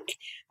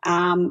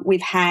UpBank.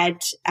 We've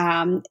had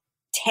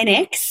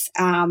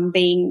 10X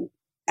being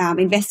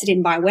invested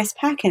in by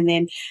Westpac and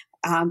then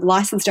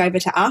licensed over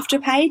to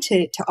Afterpay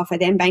to offer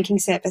them banking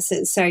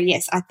services. So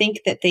yes, I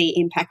think that the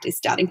impact is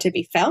starting to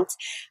be felt.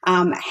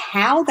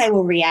 How they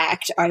will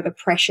react over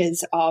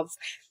pressures of,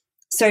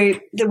 so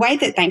the way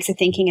that banks are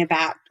thinking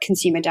about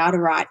consumer data,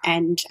 right,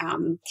 and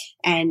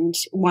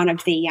one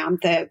of the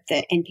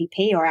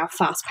NPP or our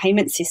fast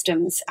payment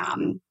systems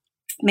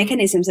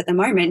mechanisms at the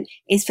moment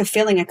is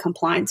fulfilling a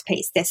compliance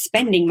piece. They're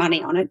spending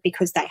money on it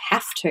because they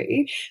have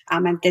to,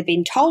 and they've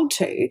been told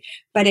to,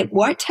 but it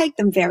won't take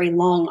them very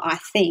long, I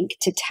think,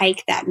 to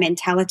take that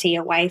mentality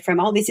away from,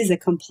 oh, this is a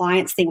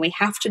compliance thing we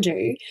have to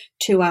do,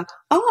 to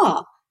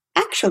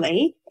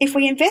actually, if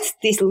we invest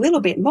this a little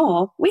bit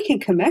more, we can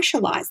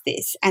commercialize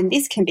this and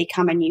this can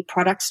become a new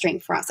product stream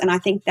for us. And I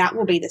think that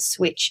will be the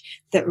switch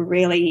that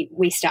really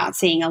we start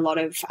seeing a lot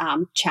of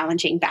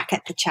challenging back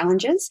at the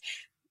challengers.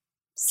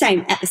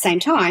 At the same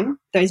time,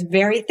 those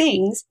very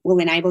things will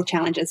enable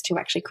challengers to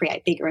actually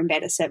create bigger and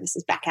better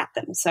services back at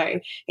them.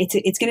 So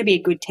it's going to be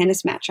a good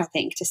tennis match, I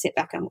think, to sit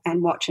back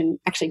and watch and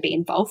actually be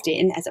involved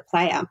in as a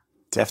player.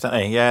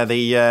 Definitely, yeah.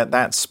 The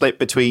that split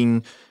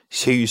between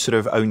who sort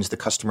of owns the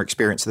customer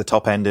experience at the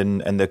top end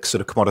and the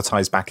sort of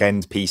commoditized back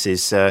end piece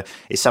is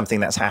something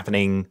that's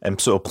happening and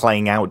sort of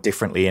playing out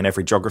differently in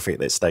every geography at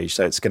this stage.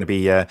 So it's going to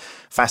be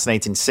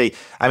fascinating to see.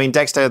 I mean,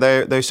 Dexter,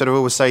 they sort of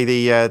always say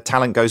the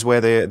talent goes where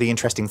the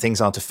interesting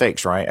things are to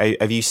fix, right?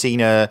 Have you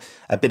seen a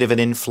bit of an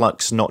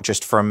influx, not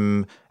just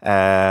from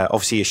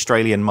obviously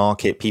Australian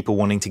market, people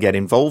wanting to get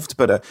involved,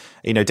 but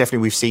definitely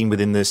we've seen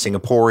within the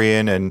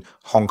Singaporean and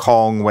Hong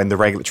Kong when the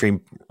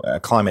regulatory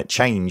climate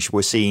changed,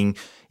 we're seeing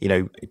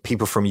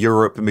people from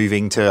Europe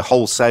moving to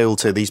wholesale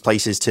to these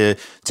places to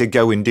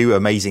go and do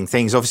amazing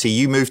things. Obviously,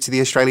 you moved to the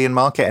Australian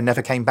market and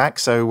never came back,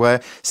 so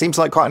seems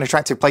like quite an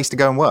attractive place to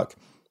go and work.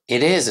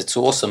 It is. It's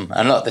awesome.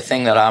 And look, the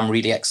thing that I'm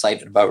really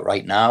excited about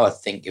right now, I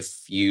think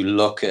if you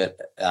look at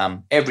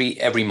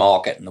every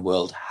market in the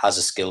world has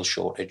a skill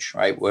shortage,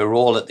 right? We're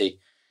all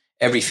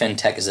every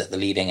fintech is at the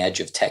leading edge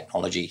of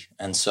technology.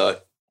 And so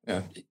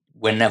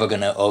we're never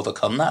going to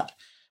overcome that.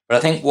 But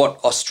I think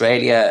what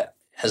Australia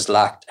has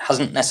lacked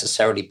hasn't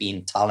necessarily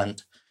been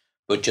talent,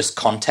 but just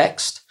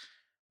context.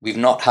 We've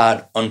not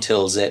had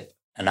Until Zip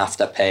and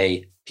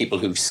Afterpay, people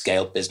who've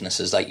scaled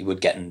businesses like you would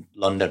get in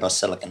London or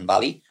Silicon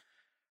Valley.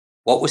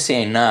 What we're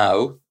seeing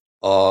now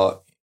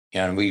are,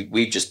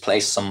 we just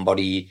placed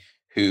somebody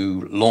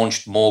who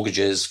launched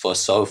mortgages for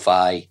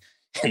SoFi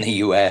in the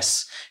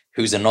US,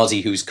 who's an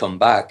Aussie who's come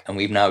back, and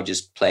we've now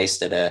just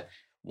placed at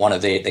one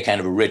of the kind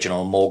of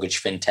original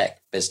mortgage fintech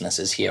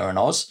businesses here in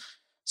Oz.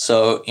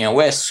 So,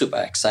 we're super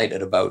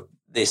excited about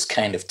this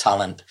kind of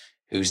talent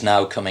who's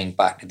now coming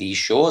back to these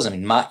shores. I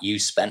mean, Matt, you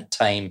spent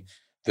time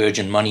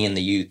Virgin Money in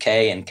the UK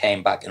and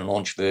came back and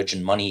launched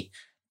Virgin Money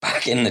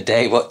back in the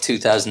day,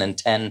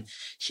 2010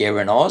 here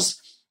in Oz.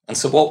 And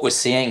so what we're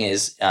seeing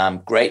is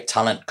great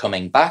talent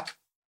coming back.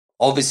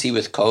 Obviously,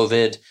 with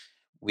COVID,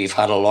 we've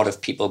had a lot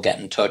of people get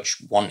in touch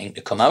wanting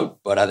to come out,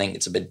 but I think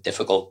it's a bit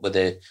difficult with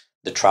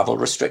the travel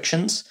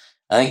restrictions.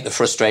 I think the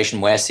frustration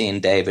we're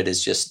seeing, David,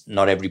 is just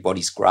not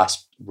everybody's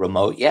grasped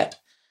remote yet.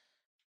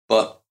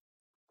 But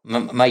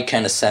my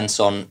kind of sense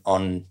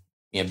on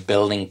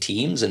building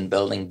teams and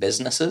building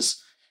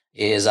businesses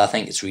is I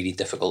think it's really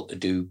difficult to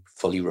do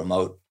fully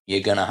remote.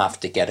 You're going to have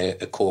to get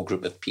a core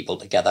group of people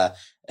together,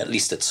 at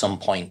least at some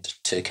point,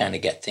 to kind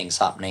of get things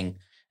happening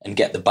and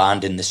get the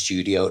band in the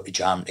studio to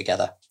jam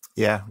together.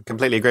 Yeah,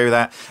 completely agree with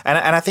that. And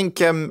I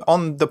think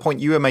on the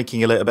point you were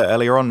making a little bit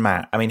earlier on,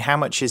 Matt, I mean, how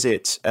much is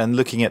it, and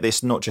looking at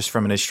this not just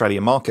from an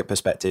Australian market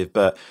perspective,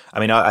 but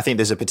I mean, I think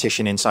there's a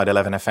petition inside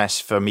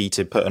 11FS for me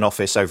to put an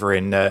office over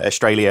in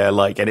Australia,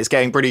 and it's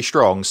getting pretty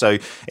strong. So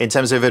in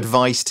terms of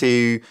advice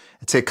to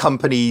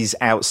companies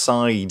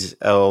outside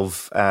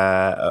of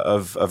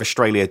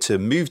Australia to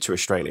move to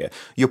Australia,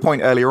 your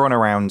point earlier on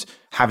around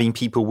having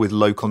people with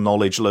local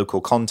knowledge,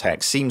 local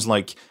context seems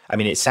like, I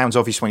mean, it sounds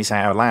obvious when you say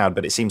it out loud,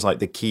 but it seems like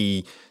the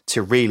key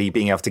to really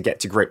being able to get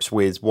to grips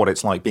with what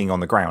it's like being on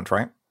the ground,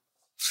 right?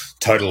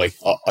 Totally.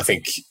 I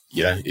think,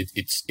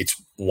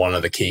 it's one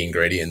of the key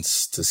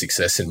ingredients to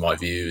success, in my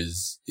view,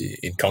 is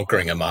in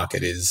conquering a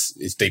market is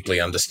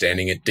deeply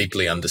understanding it,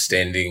 deeply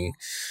understanding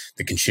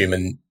the consumer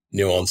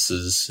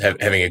nuances,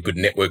 having a good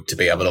network to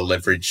be able to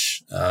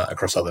leverage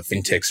across other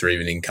fintechs or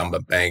even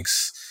incumbent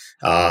banks.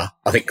 I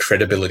think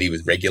credibility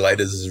with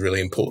regulators is really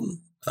important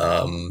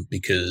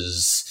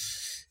because,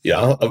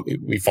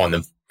 we find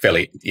them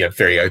fairly,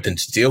 very open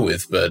to deal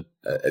with, but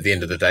at the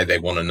end of the day, they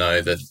want to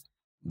know that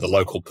the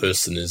local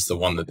person is the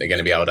one that they're going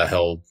to be able to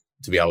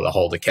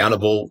hold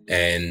accountable,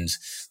 and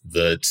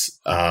that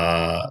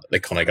they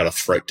kind of got a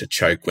throat to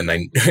choke when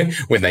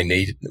they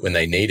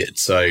need it.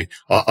 So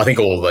I think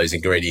all of those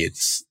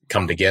ingredients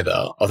come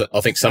together.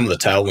 I think some of the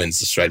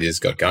tailwinds Australia's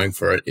got going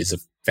for it is a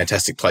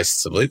fantastic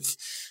place to live.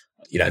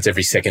 It's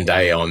every second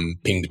day I'm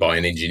pinged by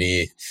an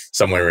engineer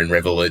somewhere in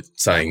Revolut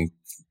saying,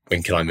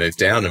 when can I move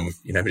down? And,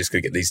 we just got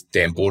to get these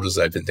damn borders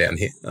open down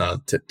here,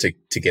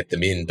 to get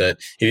them in. But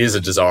it is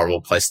a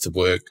desirable place to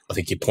work. I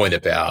think your point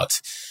about,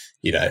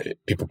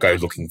 people go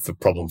looking for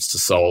problems to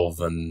solve,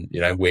 and,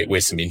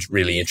 we're some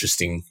really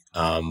interesting,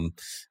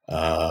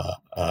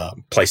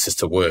 places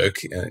to work.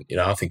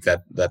 I think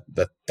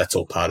that's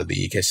all part of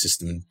the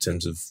ecosystem in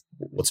terms of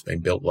what's being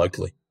built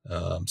locally.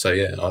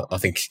 I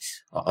think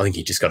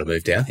you just got to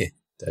move down here,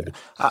 David.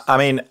 I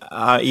mean,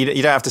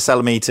 you don't have to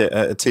sell me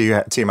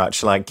too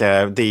much. Like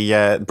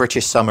the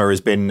British summer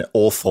has been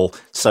awful,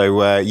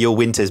 so your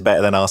winter's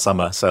better than our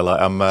summer. So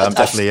I'm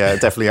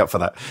definitely up for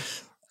that.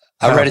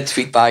 I read a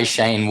tweet by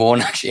Shane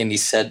Warne actually, and he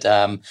said,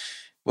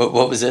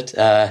 "What was it?"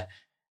 And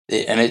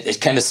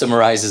it kind of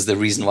summarizes the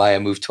reason why I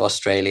moved to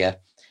Australia.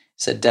 He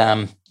said,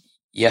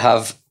 "You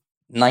have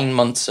 9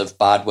 months of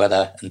bad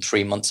weather and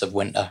 3 months of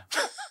winter."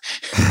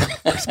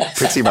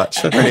 pretty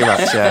much,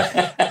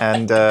 yeah.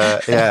 And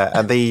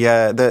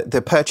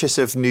the purchase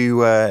of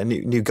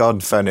new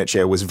garden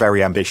furniture was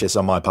very ambitious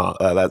on my part.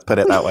 Let's put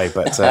it that way.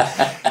 But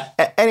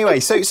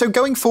anyway, so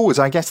going forwards,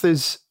 I guess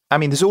there's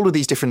all of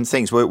these different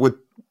things. We're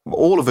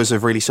all of us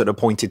have really sort of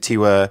pointed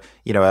to a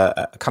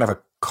kind of a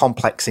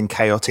complex and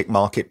chaotic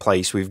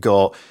marketplace. We've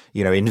got,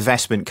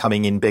 investment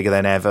coming in bigger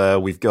than ever.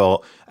 We've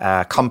got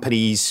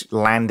companies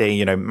landing,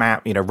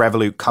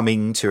 Revolut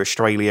coming to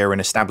Australia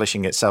and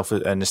establishing itself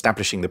and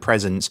establishing the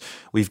presence.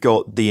 We've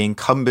got the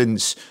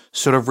incumbents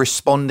sort of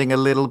responding a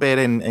little bit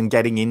and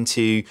getting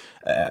into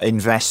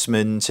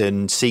investment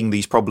and seeing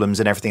these problems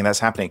and everything that's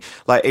happening.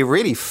 Like, it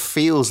really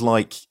feels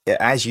like,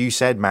 as you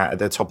said, Matt, at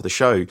the top of the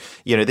show,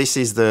 this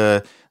is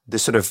the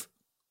sort of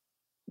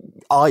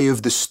eye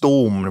of the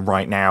storm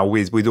right now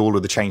with all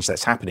of the change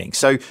that's happening.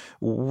 So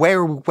where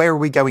are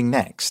we going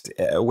next?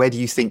 Where do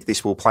you think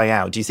this will play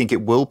out? Do you think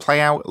it will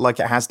play out like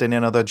it has done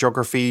in other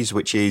geographies,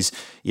 which is,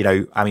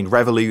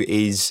 Revolut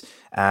is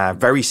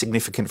very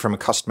significant from a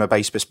customer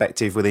base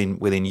perspective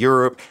within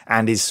Europe,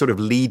 and is sort of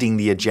leading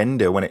the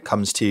agenda when it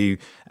comes to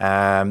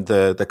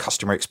the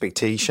customer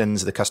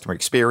expectations, the customer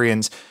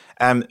experience.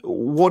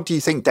 What do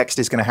you think,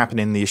 Dexter, is going to happen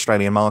in the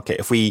Australian market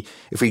if we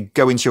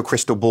go into your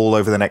crystal ball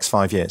over the next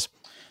 5 years?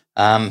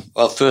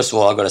 Well, first of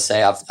all, I've got to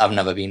say I've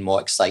never been more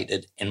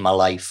excited in my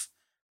life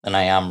than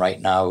I am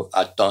right now.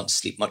 I don't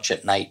sleep much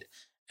at night,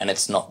 and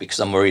it's not because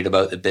I'm worried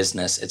about the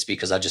business. It's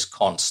because I just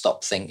can't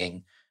stop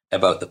thinking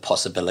about the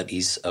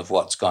possibilities of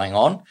what's going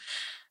on.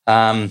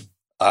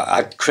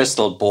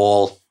 Crystal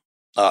ball,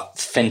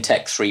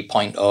 fintech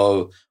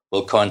 3.0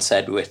 will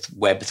coincide with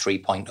Web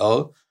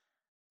 3.0.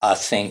 I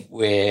think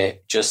we're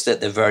just at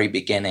the very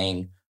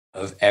beginning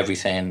of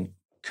everything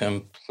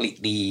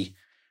completely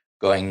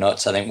going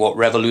nuts. I think what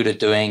Revolut are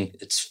doing,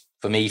 it's,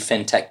 for me,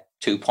 fintech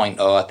 2.0.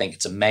 I think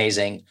it's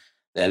amazing.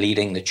 They're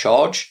leading the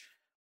charge,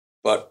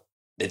 but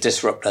the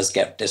disruptors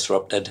get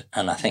disrupted.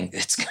 And I think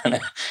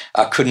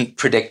I couldn't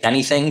predict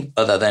anything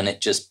other than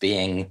it just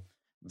being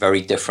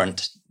very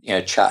different,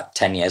 chat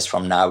 10 years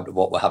from now to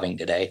what we're having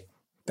today.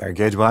 Very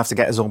good. We'll have to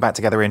get us all back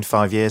together in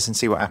 5 years and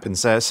see what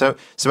happens. So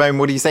Simone,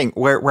 what do you think?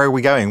 Where are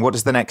we going? What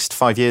does the next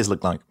 5 years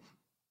look like?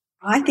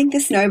 I think the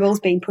snowball's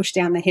being pushed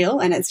down the hill,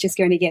 and it's just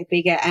going to get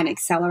bigger and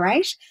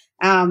accelerate.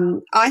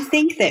 I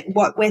think that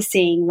what we're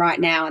seeing right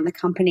now, and the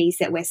companies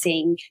that we're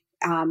seeing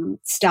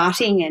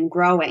starting and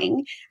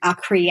growing, are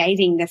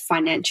creating the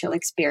financial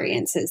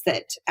experiences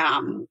that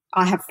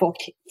I have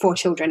four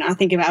children. I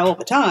think about all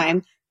the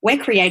time.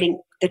 We're creating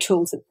the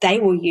tools that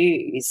they will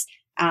use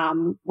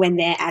when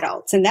they're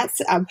adults. And that's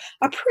a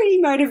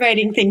pretty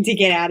motivating thing to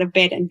get out of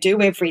bed and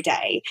do every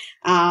day.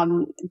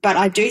 But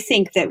I do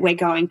think that we're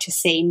going to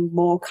see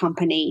more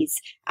companies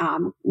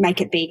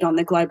make it big on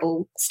the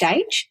global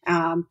stage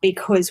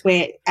because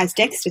as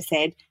Dexter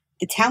said,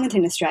 the talent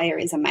in Australia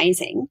is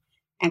amazing.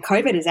 And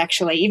COVID is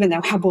actually, even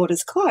though our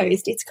borders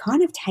closed, it's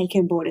kind of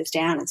taken borders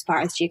down as far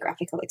as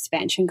geographical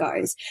expansion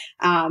goes.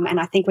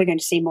 And I think we're going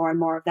to see more and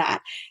more of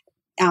that.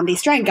 The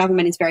Australian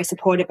government is very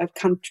supportive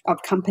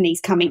of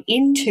companies coming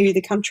into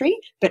the country,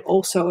 but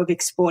also of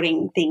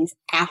exporting things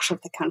out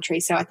of the country.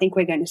 So I think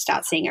we're going to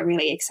start seeing a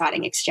really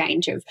exciting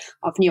exchange of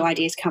new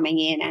ideas coming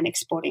in and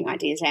exporting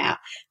ideas out.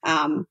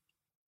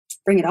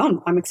 Bring it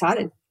on. I'm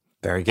excited.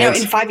 Very good.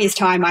 In 5 years'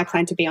 time, I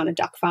plan to be on a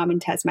duck farm in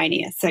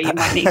Tasmania, so you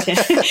might need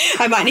to.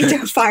 I might need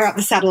to fire up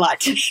the satellite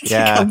to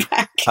come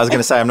back. I was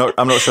going to say I'm not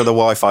sure the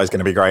Wi-Fi is going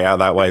to be great out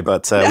that way,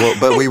 but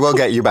we will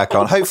get you back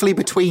on. Hopefully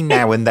between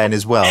now and then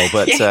as well,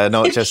 but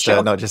not just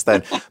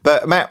then.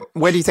 But Matt,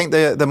 where do you think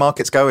the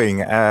market's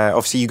going?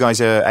 Obviously, you guys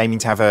are aiming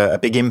to have a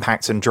big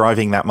impact on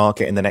driving that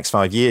market in the next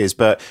 5 years.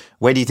 But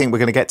where do you think we're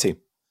going to get to?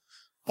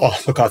 Oh,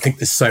 look, I think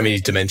there's so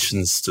many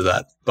dimensions to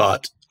that,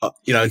 but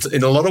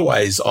in a lot of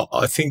ways,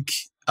 I think.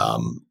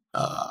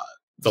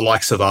 The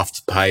likes of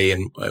Afterpay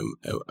and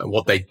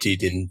what they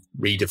did in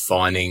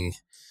redefining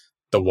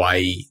the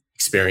way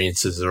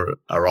experiences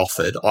are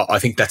offered, I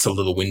think that's a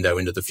little window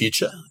into the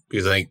future,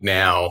 because I think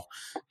now,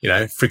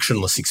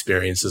 frictionless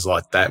experiences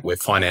like that, where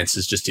finance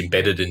is just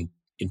embedded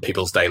in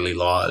people's daily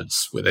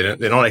lives, where they're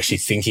not actually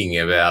thinking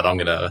about, I'm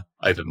going to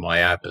open my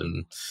app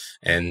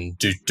and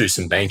do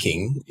some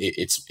banking.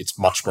 It's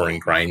much more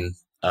ingrained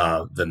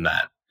than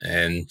that.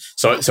 And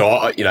so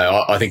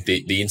I think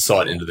the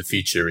insight into the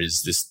future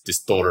is this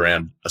thought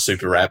around a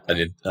super app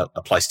and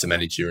a place to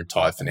manage your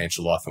entire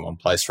financial life in one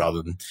place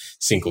rather than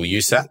single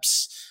use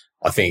apps.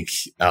 I think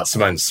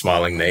Simone's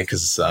smiling there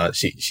because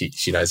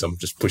she knows I'm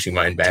just pushing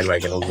my own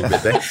bandwagon a little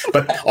bit there.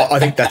 But I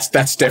think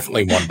that's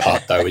definitely one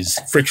part, though, is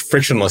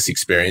frictionless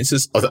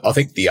experiences. I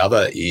think the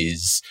other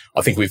is,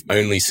 I think we've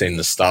only seen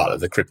the start of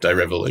the crypto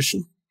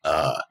revolution.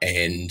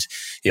 And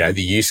the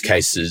use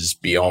cases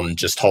beyond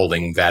just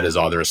holding that as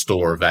either a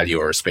store of value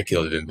or a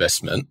speculative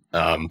investment,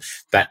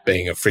 that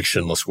being a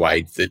frictionless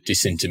way that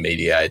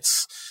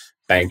disintermediates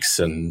banks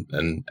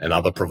and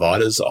other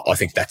providers. I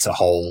think that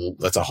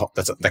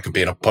could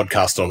be in a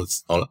podcast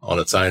on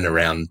its own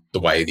around the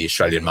way the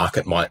Australian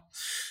market might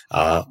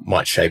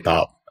shape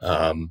up.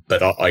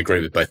 But I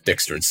agree with both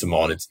Dexter and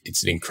Simone.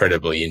 It's an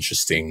incredibly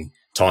interesting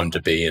time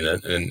to be in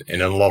it, and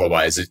in a lot of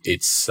ways,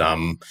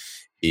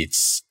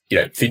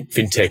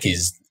 fintech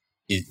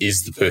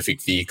is the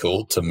perfect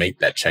vehicle to meet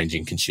that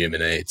changing consumer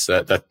needs.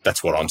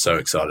 That's what I'm so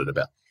excited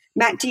about.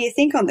 Matt, do you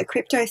think on the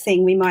crypto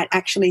thing we might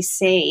actually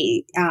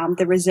see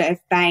the Reserve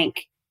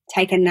Bank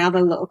take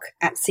another look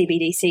at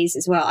CBDCs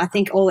as well? I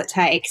think all it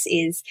takes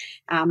is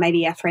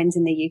maybe our friends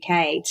in the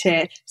UK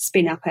to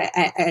spin up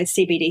a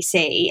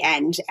CBDC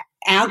and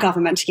our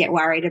government to get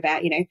worried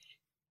about,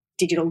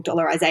 digital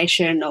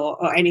dollarization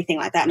or anything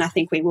like that. And I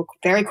think we will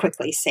very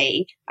quickly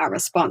see a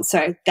response.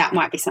 So that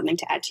might be something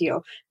to add to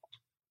your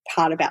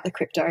part about the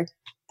crypto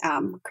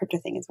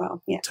thing as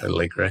well. Yeah,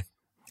 totally agree.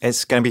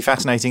 It's going to be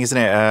fascinating, isn't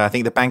it? I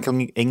think the Bank of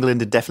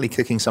England are definitely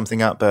cooking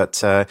something up.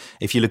 But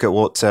if you look at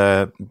what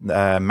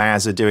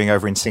MAS are doing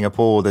over in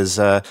Singapore, there's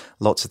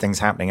lots of things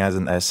happening,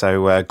 isn't there?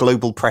 So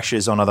global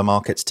pressures on other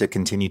markets to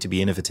continue to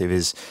be innovative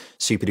is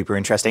super duper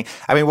interesting.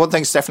 I mean, one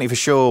thing's definitely for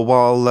sure,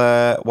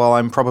 while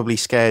I'm probably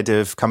scared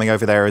of coming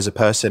over there as a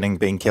person and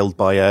being killed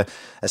by a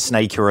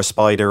snake or a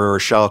spider or a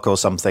shark or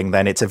something,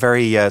 then it's a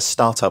very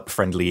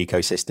startup-friendly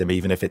ecosystem,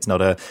 even if it's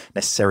not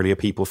necessarily a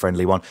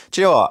people-friendly one.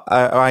 Do you know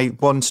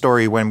what? One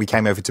story when we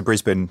came over to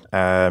Brisbane,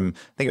 I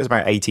think it was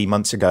about 18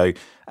 months ago,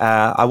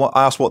 I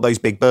asked what those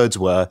big birds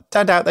were.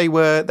 Turned out they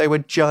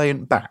were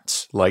giant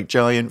bats, like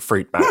giant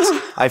fruit bats.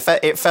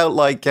 It felt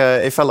like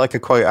a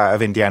quote out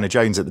of Indiana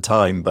Jones at the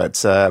time,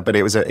 but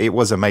it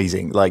was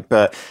amazing.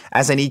 But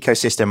as an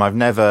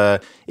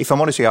ecosystem, if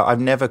I'm honest with you,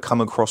 I've never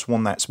come across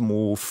one that's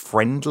more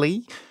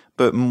friendly,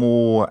 but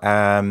more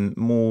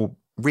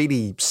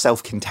really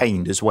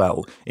self-contained as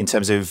well, in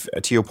terms of,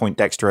 to your point,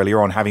 Dexter, earlier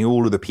on, having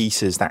all of the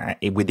pieces that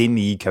within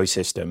the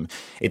ecosystem.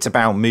 It's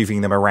about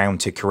moving them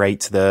around to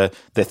create the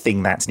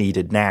thing that's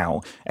needed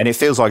now. And it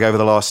feels like over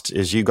the last,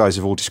 as you guys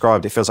have all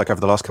described, it feels like over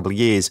the last couple of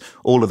years,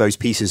 all of those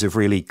pieces have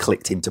really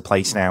clicked into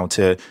place now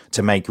to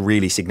make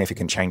really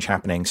significant change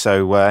happening.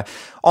 So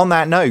on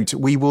that note,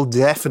 we will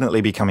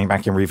definitely be coming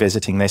back and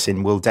revisiting this,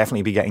 and we'll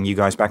definitely be getting you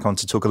guys back on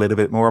to talk a little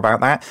bit more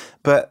about that.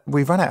 But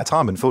we've run out of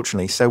time,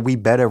 unfortunately, so we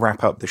better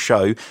wrap up the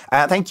show.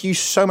 Thank you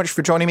so much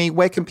for joining me.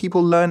 Where can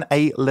people learn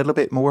a little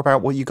bit more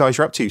about what you guys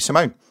are up to?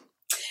 Simone?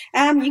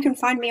 You can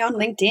find me on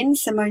LinkedIn,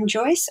 Simone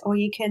Joyce, or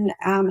you can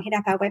hit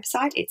up our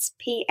website. It's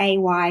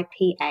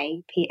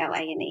PAYPAPLANE,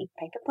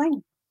 Paper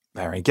Plane.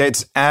 Very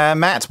good.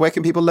 Matt, where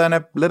can people learn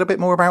a little bit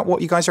more about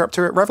what you guys are up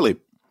to at Revolut?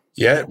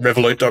 Yeah,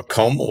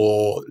 Revolut.com,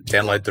 or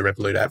download the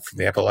Revolut app from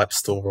the Apple App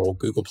Store or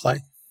Google Play.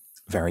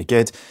 Very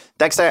good.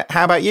 Dexter,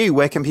 how about you?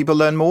 Where can people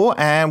learn more,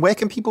 and where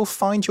can people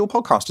find your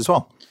podcast as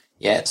well?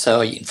 Yeah, so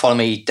you can follow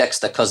me,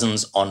 Dexter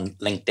Cousins, on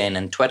LinkedIn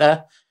and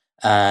Twitter,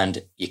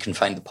 and you can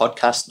find the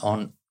podcast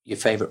on your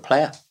favorite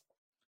player,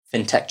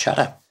 FinTech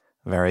Chatter.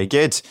 Very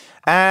good.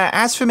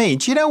 As for me,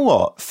 do you know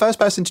what? First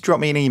person to drop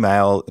me an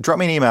email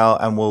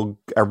and we'll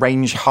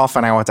arrange half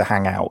an hour to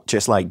hang out.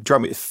 Just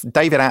drop me,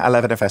 David at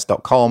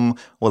 11fs.com.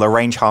 We'll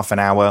arrange half an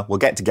hour. We'll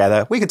get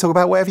together. We can talk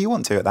about whatever you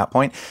want to at that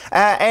point.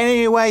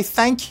 Anyway,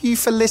 thank you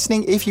for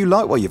listening. If you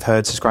like what you've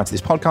heard, subscribe to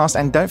this podcast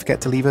and don't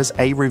forget to leave us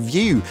a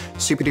review.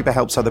 Super duper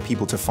helps other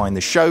people to find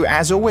the show.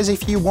 As always,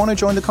 if you want to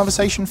join the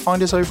conversation,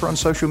 find us over on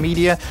social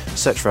media.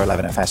 Search for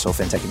 11FS or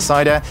FinTech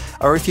Insider.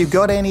 Or if you've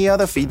got any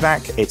other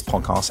feedback, it's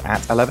podcast at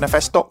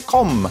 11fs.com.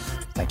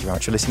 Thank you very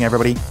much for listening,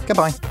 everybody.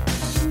 Goodbye.